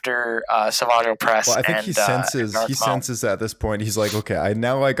after Savage Opress. Well, I think he senses that at this point. He's like, okay, I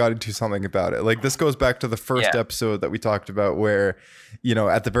got to do something about it. Like, this goes back to the first episode that we talked about, where, you know,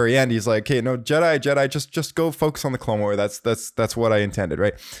 at the very end, he's like, hey, no, Jedi, just go focus on the Clone War. That's what I intended,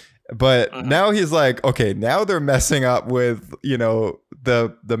 right? But now he's like, okay, now they're messing up with, you know,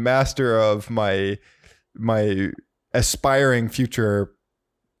 the master of my aspiring future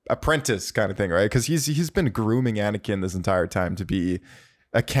apprentice kind of thing, right? Because he's been grooming Anakin this entire time to be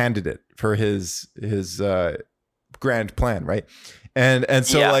a candidate for his grand plan, right? And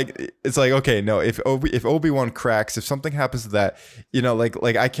so Yeah. like it's like, okay, no, if Obi-Wan cracks, if something happens to that,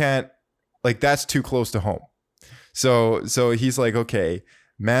 like I can't, like that's too close to home. So he's like, okay,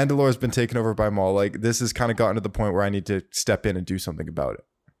 Mandalore's been taken over by Maul. Like this has kind of gotten to the point where I need to step in and do something about it.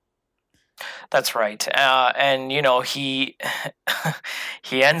 That's right. And he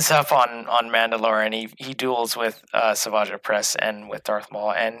he ends up on Mandalore, and he duels with Savage Opress and with Darth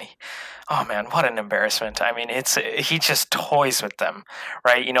Maul, and oh man, what an embarrassment. I mean, he just toys with them,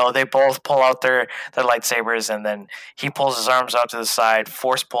 right? They both pull out their lightsabers, and then he pulls his arms out to the side,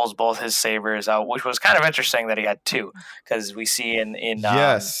 force pulls both his sabers out, which was kind of interesting that he had two, because we see in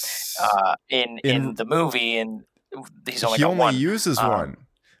Yes. in the movie, and he's only he got only one. uses one.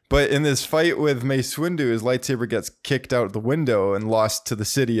 But in this fight with Mace Windu, his lightsaber gets kicked out the window and lost to the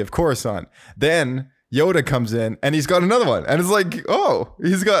city of Coruscant. Then Yoda comes in and he's got another one. And it's like, oh,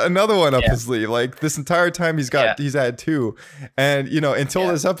 he's got another one up his sleeve. Like this entire time he's had two. And, until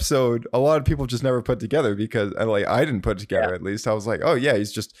this episode, a lot of people just never put together because like I didn't put it together at least. I was like, oh yeah,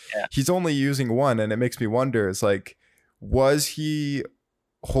 he's only using one. And it makes me wonder, it's like, was he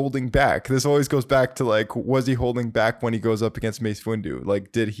holding back? This always goes back to like, was he holding back when he goes up against Mace Windu?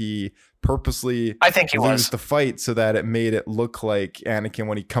 Like, did he purposely I think he lose was. the fight so that it made it look like Anakin,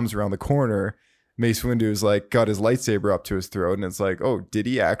 when he comes around the corner, Mace Windu is like got his lightsaber up to his throat, and it's like, oh, did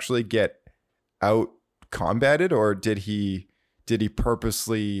he actually get out combated, or did he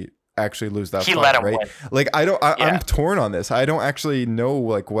purposely actually lose that He fight? let him right? win. Like I'm torn on this. I don't actually know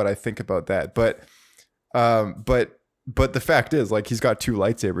like what I think about that, but the fact is, like, he's got two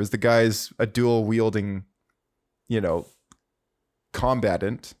lightsabers. The guy's a dual wielding,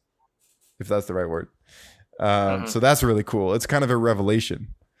 combatant, if that's the right word. So that's really cool. It's kind of a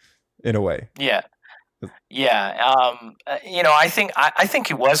revelation in a way. Yeah. I think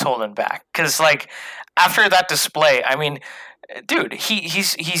he was holding back, because like after that display, I mean, dude,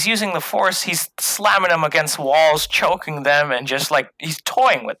 he's using the Force. He's slamming them against walls, choking them, and just like he's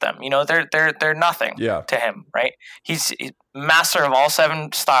toying with them. They're nothing to him, right? He's master of all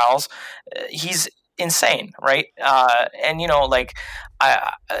 7 styles. He's insane, right? And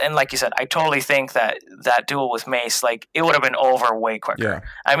like you said, I totally think that duel with Mace, like, it would have been over way quicker. Yeah.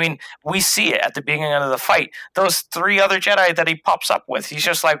 I mean, we see it at the beginning of the fight. Those 3 other Jedi that he pops up with, he's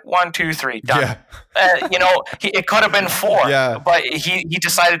just like 1, 2, 3, done. Yeah. It could have been 4, Yeah. but he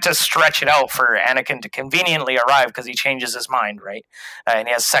decided to stretch it out for Anakin to conveniently arrive, because he changes his mind, right? And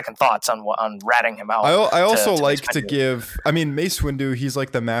he has second thoughts on ratting him out. I also to like to give, I mean, Mace Windu, he's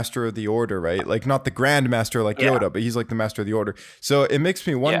like the master of the order, right? Like not the grand master like Yoda, but he's like the master of the order. So it makes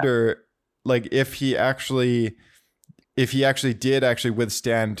me wonder, like, if he actually did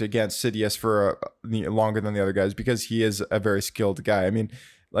withstand against Sidious for longer than the other guys, because he is a very skilled guy. I mean,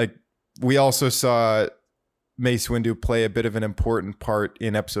 like, we also saw Mace Windu play a bit of an important part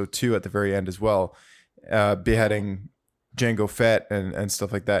in episode 2 at the very end as well, beheading Jango Fett and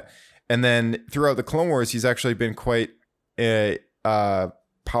stuff like that. And then throughout the Clone Wars, he's actually been quite a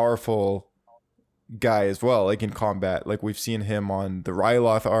powerful guy as well, like in combat. Like we've seen him on the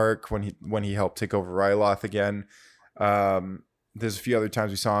Ryloth arc when he helped take over Ryloth again. There's a few other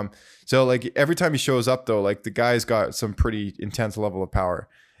times we saw him. So like every time he shows up though, like the guy's got some pretty intense level of power.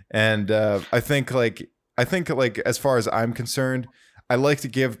 And I think as far as I'm concerned, I like to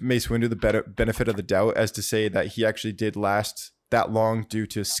give Mace Windu the benefit of the doubt as to say that he actually did last that long due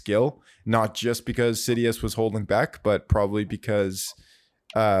to skill, not just because Sidious was holding back, but probably because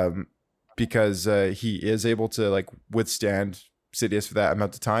he is able to like withstand Sidious for that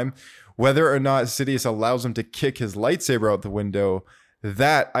amount of time. Whether or not Sidious allows him to kick his lightsaber out the window,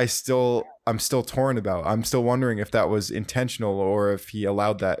 that I'm still torn about. I'm still wondering if that was intentional, or if he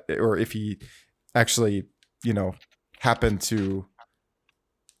allowed that, or if he actually, happened to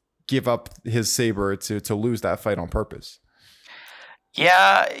give up his saber to lose that fight on purpose.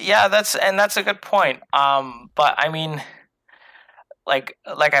 Yeah, that's a good point. But I mean, like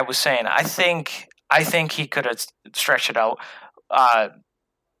I was saying, I think he could have stretched it out.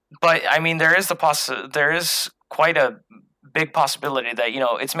 But I mean, there is quite a big possibility that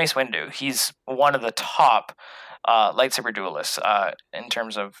it's Mace Windu. He's one of the top lightsaber duelists in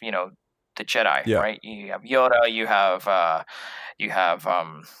terms of the Jedi, right? You have Yoda, you have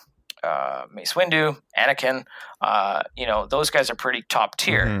Mace Windu, Anakin. Those guys are pretty top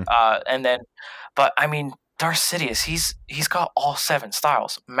tier. Mm-hmm. And then, but I mean, Darth Sidious, he's got all 7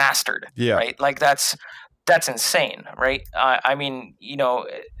 styles mastered, right? Like that's insane, right? I mean,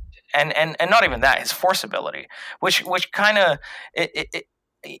 and not even that, his Force ability, which kind of,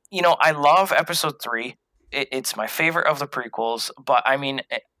 I love Episode 3. It's my favorite of the prequels, but I mean,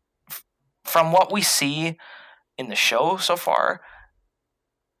 from what we see in the show so far,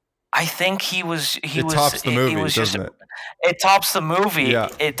 I think he was. It tops the movie, doesn't it? It tops the movie. Yeah.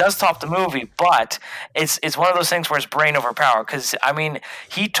 It does top the movie, but it's one of those things where it's brain over power. Because I mean,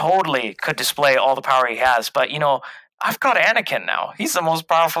 he totally could display all the power he has, but I've got Anakin now. He's the most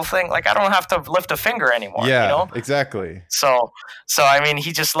powerful thing. Like, I don't have to lift a finger anymore. Yeah, exactly. So I mean,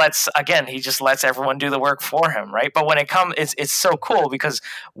 he just lets everyone do the work for him, right? But when it comes, it's so cool because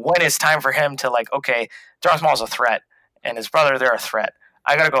when it's time for him to okay, Darth Maul's a threat, and his brother, they're a threat.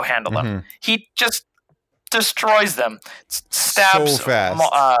 I gotta go handle them. He just destroys them, stabs so fast.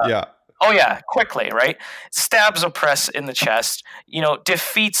 Yeah. Oh yeah, quickly, right? Stabs Opress in the chest.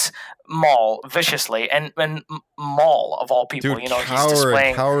 Defeats Maul viciously, and Maul of all people, Dude, he's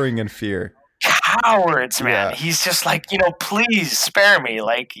displaying cowering in fear. Cowards, man. Yeah. He's just like, please spare me,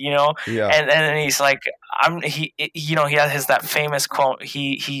 Yeah. And then he's like, he has that famous quote.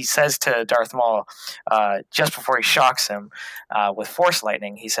 He says to Darth Maul, just before he shocks him with Force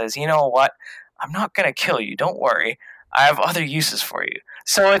lightning. He says, "You know what? I'm not gonna kill you. Don't worry. I have other uses for you."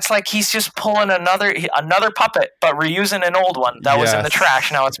 So it's like he's just pulling another puppet, but reusing an old one that was in the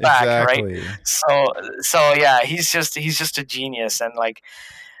trash. Now it's back, exactly. right? So yeah, he's just a genius, and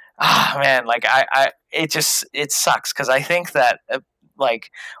man, it sucks because I think that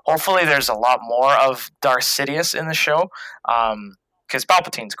hopefully there's a lot more of Darth Sidious in the show. Because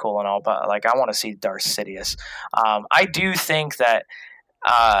Palpatine's cool and all, but I want to see Darth Sidious. I do think that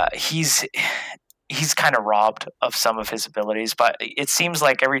he's kind of robbed of some of his abilities, but it seems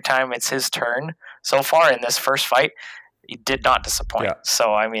like every time it's his turn so far in this first fight, he did not disappoint. Yeah.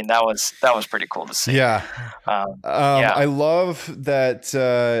 So I mean, that was pretty cool to see. Yeah. Yeah. I love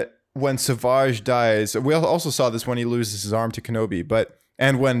that when Savage dies. We also saw this when he loses his arm to Kenobi,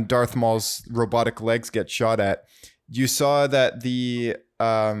 and when Darth Maul's robotic legs get shot at, you saw that the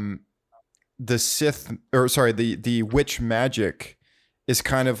Sith, or sorry, the witch magic is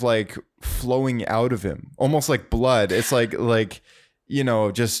kind of flowing out of him, almost like blood. It's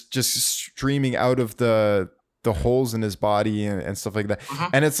just streaming out of the holes in his body and stuff like that. Mm-hmm.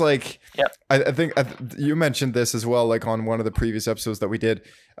 And it's Yep. I think you mentioned this as well, on one of the previous episodes that we did,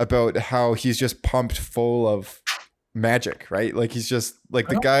 about how he's just pumped full of magic, right? He's just the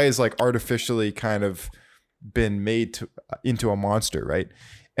guy is artificially kind of been made into a monster, right?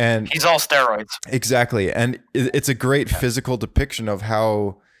 And he's all steroids. Exactly. And it's a great physical depiction of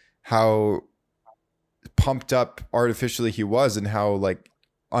how pumped up artificially he was, and how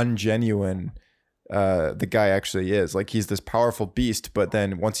ungenuine the guy actually is. He's this powerful beast, but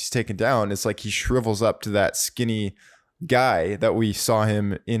then once he's taken down, it's he shrivels up to that skinny guy that we saw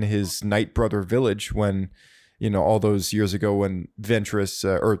him in his Night Brother village when, all those years ago when Ventress,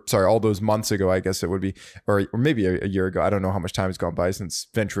 all those months ago, I guess it would be, or maybe a year ago. I don't know how much time has gone by since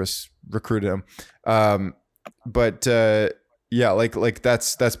Ventress recruited him. Yeah,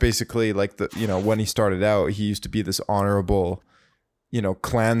 that's basically when he started out, he used to be this honorable,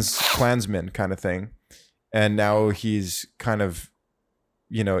 clansman kind of thing. And now he's kind of,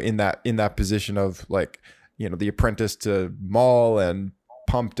 in that position of the apprentice to Maul and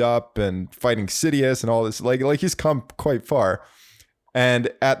pumped up and fighting Sidious and all this, he's come quite far. And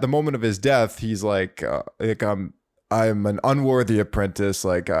at the moment of his death, he's I'm an unworthy apprentice.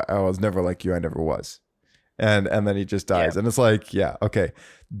 I was never like you. I never was. And then he just dies. Yeah. And it's yeah, okay.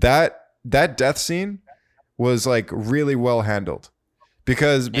 That death scene was really well handled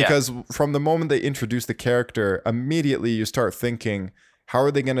because from the moment they introduce the character, immediately you start thinking, how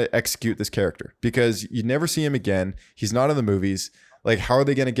are they going to execute this character? Because you never see him again. He's not in the movies. How are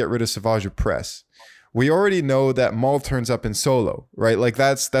they going to get rid of Savage Opress? We already know that Maul turns up in Solo, right?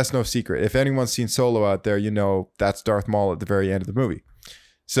 That's no secret. If anyone's seen Solo out there, that's Darth Maul at the very end of the movie.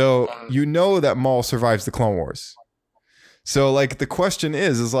 So that Maul survives the Clone Wars. So the question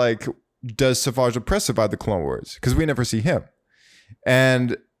is does Savage Opress survive the Clone Wars? Because we never see him.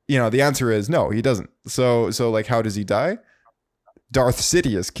 And the answer is no, he doesn't. So how does he die? Darth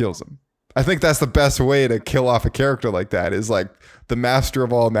Sidious kills him. I think that's the best way to kill off a character like that, is the master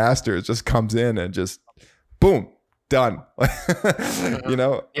of all masters just comes in and just boom, done.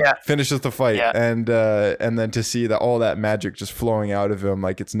 Finishes the fight. Yeah. And then to see that all that magic just flowing out of him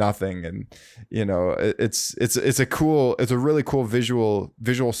it's nothing, and it's a really cool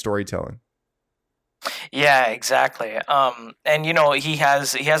visual storytelling. Yeah, exactly. And he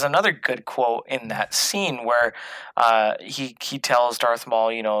has another good quote in that scene where he tells Darth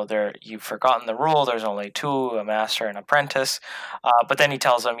Maul, you've forgotten the rule. There's only two, a master and apprentice. But then he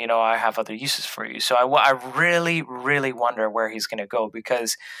tells him, I have other uses for you. So I really, really wonder where he's going to go,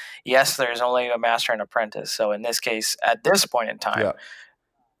 because yes, there's only a master and apprentice. So in this case, at this point in time,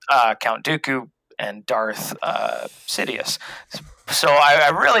 Count Dooku and Darth Sidious. So I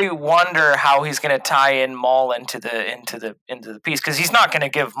really wonder how he's going to tie in Maul into the piece, because he's not going to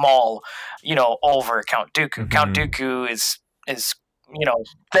give Maul, over Count Dooku. Mm-hmm. Count Dooku is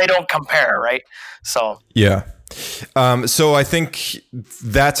they don't compare, right? So yeah. So I think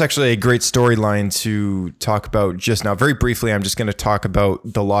that's actually a great storyline to talk about just now. Very briefly, I'm just going to talk about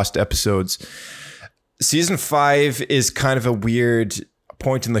the lost episodes. Season 5 is kind of a weird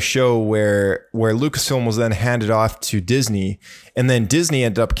point in the show where Lucasfilm was then handed off to Disney, and then Disney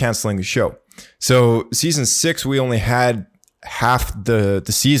ended up canceling the show. So season 6, we only had half the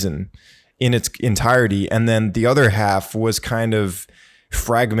season in its entirety, and then the other half was kind of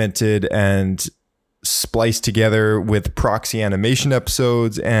fragmented and spliced together with proxy animation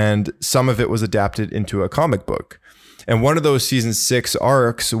episodes, and some of it was adapted into a comic book. And one of those season 6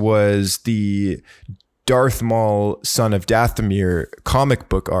 arcs was the Darth Maul, Son of Dathomir comic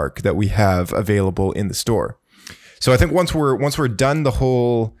book arc that we have available in the store. So I think once we're done the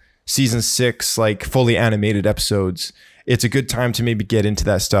whole season 6 like fully animated episodes, it's a good time to maybe get into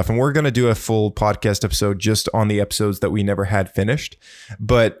that stuff. And we're going to do a full podcast episode just on the episodes that we never had finished.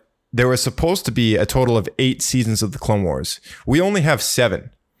 But there was supposed to be a total of 8 seasons of the Clone Wars. We only have 7.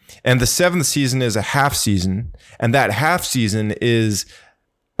 And the 7th season is a half season. And that half season is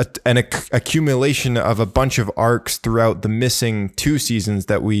an accumulation of a bunch of arcs throughout the missing 2 seasons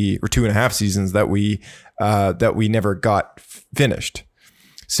or 2.5 seasons that we never got finished.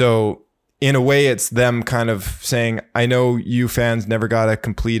 So in a way, it's them kind of saying, I know you fans never got a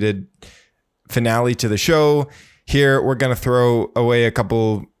completed finale to the show. Here, we're going to throw away a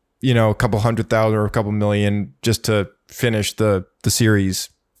couple 100,000 or a couple million just to finish the series.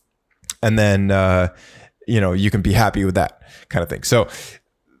 And then, you can be happy with that kind of thing. So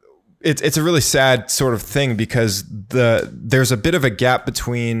it's a really sad sort of thing, because there's a bit of a gap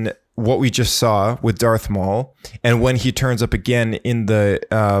between what we just saw with Darth Maul and when he turns up again in the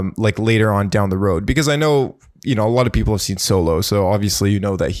later on down the road. Because I know, a lot of people have seen Solo, so obviously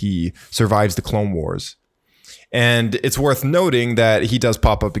that he survives the Clone Wars. And it's worth noting that he does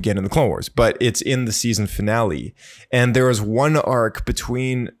pop up again in the Clone Wars, but it's in the season finale. And there is one arc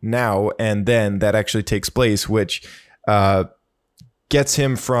between now and then that actually takes place, which gets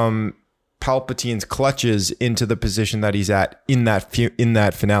him from Palpatine's clutches into the position that he's at in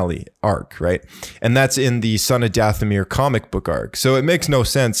that finale arc, right? And that's in the Son of Dathomir comic book arc. So it makes no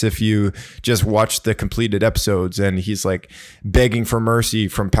sense if you just watch the completed episodes and he's like begging for mercy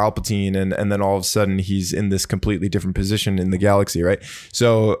from Palpatine, and then all of a sudden he's in this completely different position in the galaxy, right?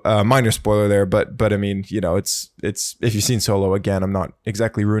 So minor spoiler there, but I mean, it's if you've seen Solo, again, I'm not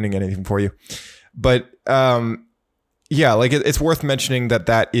exactly ruining anything for you, but yeah, it's worth mentioning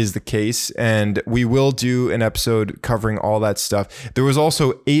that is the case, and we will do an episode covering all that stuff. There was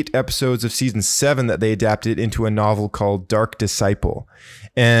also 8 episodes of season 7 that they adapted into a novel called Dark Disciple,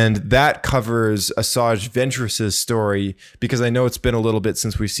 and that covers Asajj Ventress's story, because I know it's been a little bit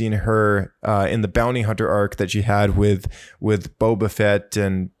since we've seen her in the Bounty Hunter arc that she had with Boba Fett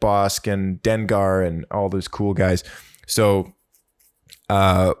and Bossk and Dengar and all those cool guys. So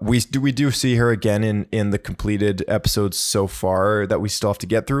we do see her again in the completed episodes so far that we still have to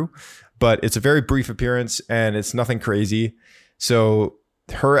get through, but it's a very brief appearance and it's nothing crazy. So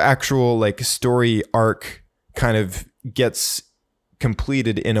her actual story arc kind of gets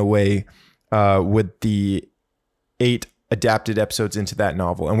completed in a way with the 8 adapted episodes into that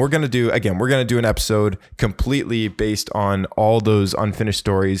novel. And we're going to do an episode completely based on all those unfinished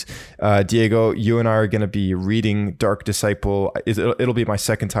stories. Diego, you and I are going to be reading Dark Disciple. It'll be my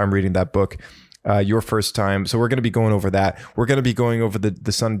second time reading that book, your first time. So we're going to be going over that. We're going to be going over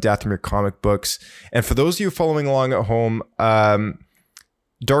the Son of Dathomir comic books. And for those of you following along at home,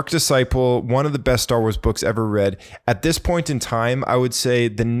 Dark Disciple, one of the best Star Wars books ever read. At this point in time, I would say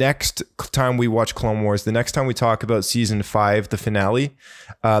the next time we watch Clone Wars, the next time we talk about season 5, the finale,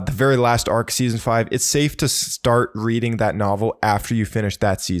 the very last arc, season 5, it's safe to start reading that novel after you finish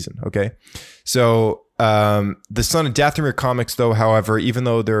that season, okay? So the Son of Dathomir comics, though, however, even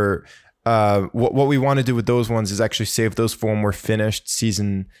though they're what we want to do with those ones is actually save those for when we're finished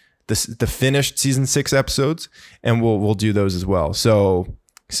the finished season 6 episodes, and we'll do those as well.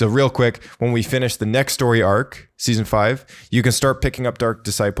 So real quick, when we finish the next story arc, season 5, you can start picking up Dark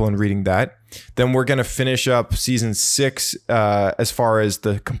Disciple and reading that. Then we're going to finish up season 6 as far as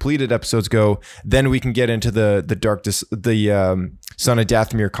the completed episodes go. Then we can get into the Son of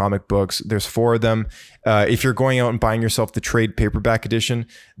Dathomir comic books. There's 4 of them. If you're going out and buying yourself the trade paperback edition,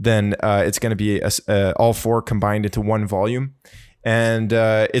 then it's going to be all 4 combined into one volume. And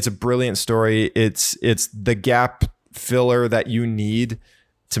it's a brilliant story. It's the gap filler that you need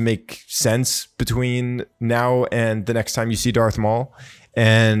to make sense between now and the next time you see Darth Maul.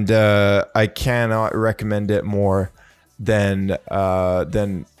 And I cannot recommend it more than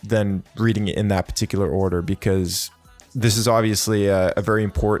reading it in that particular order, because this is obviously a very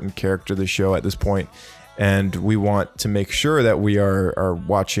important character of the show at this point, and we want to make sure that we are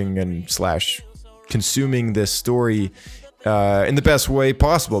watching and / consuming this story in the best way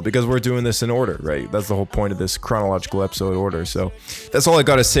possible, because we're doing this in order, right? That's the whole point of this chronological episode order. So that's all I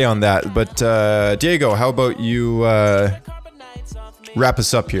got to say on that. But Diego, how about you wrap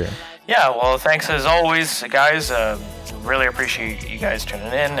us up here? Yeah, well, thanks as always, guys. Really appreciate you guys tuning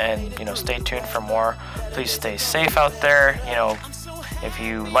in, and stay tuned for more. Please stay safe out there. If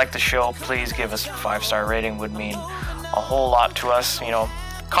you like the show, please give us a 5-star rating. Would mean a whole lot to us.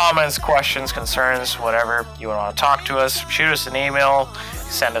 Comments, questions, concerns, whatever you want to talk to us, shoot us an email,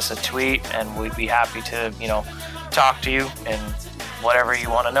 send us a tweet, and we'd be happy to talk to you and whatever you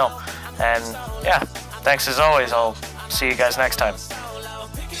want to know. And yeah, thanks as always. I'll see you guys next time.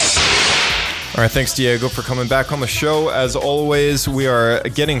 All right, thanks, Diego, for coming back on the show. As always, we are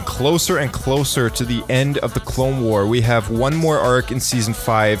getting closer and closer to the end of the Clone War. We have one more arc in Season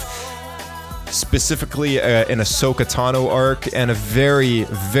 5, specifically an Ahsoka Tano arc, and a very,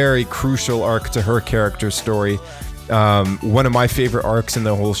 very crucial arc to her character story. One of my favorite arcs in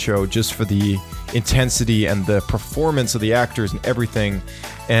the whole show, just for the intensity and the performance of the actors and everything,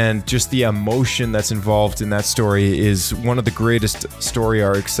 and just the emotion that's involved in that story, is one of the greatest story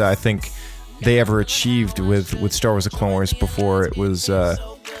arcs I think they ever achieved with Star Wars: The Clone Wars before it was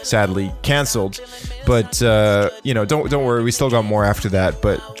sadly canceled. But don't worry, we still got more after that.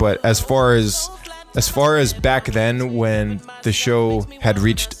 But as far as back then, when the show had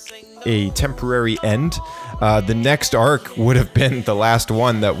reached a temporary end, the next arc would have been the last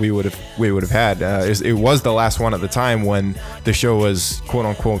one that we would have had. It was the last one at the time when the show was quote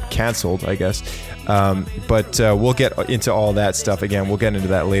unquote canceled, I guess. But we'll get into all that stuff again. We'll get into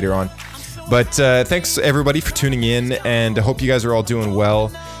that later on. But thanks everybody for tuning in, and I hope you guys are all doing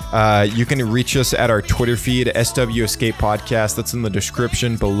well. You can reach us at our Twitter feed, SW Escape Podcast. That's in the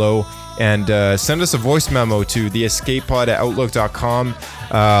description below. And send us a voice memo to theescapepod@outlook.com.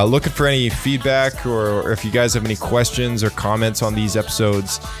 Looking for any feedback, or if you guys have any questions or comments on these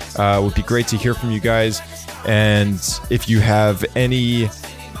episodes, would be great to hear from you guys. And if you have any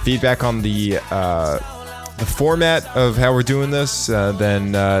feedback on the format of how we're doing this,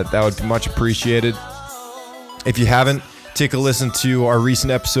 then that would be much appreciated. If you haven't, take a listen to our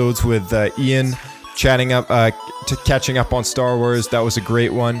recent episodes with Ian, catching up on Star Wars. That was a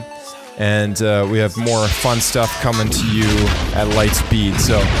great one. And we have more fun stuff coming to you at light speed.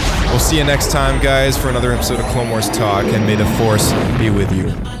 So we'll see you next time, guys, for another episode of Clone Wars Talk, and may the Force be with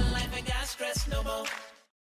you.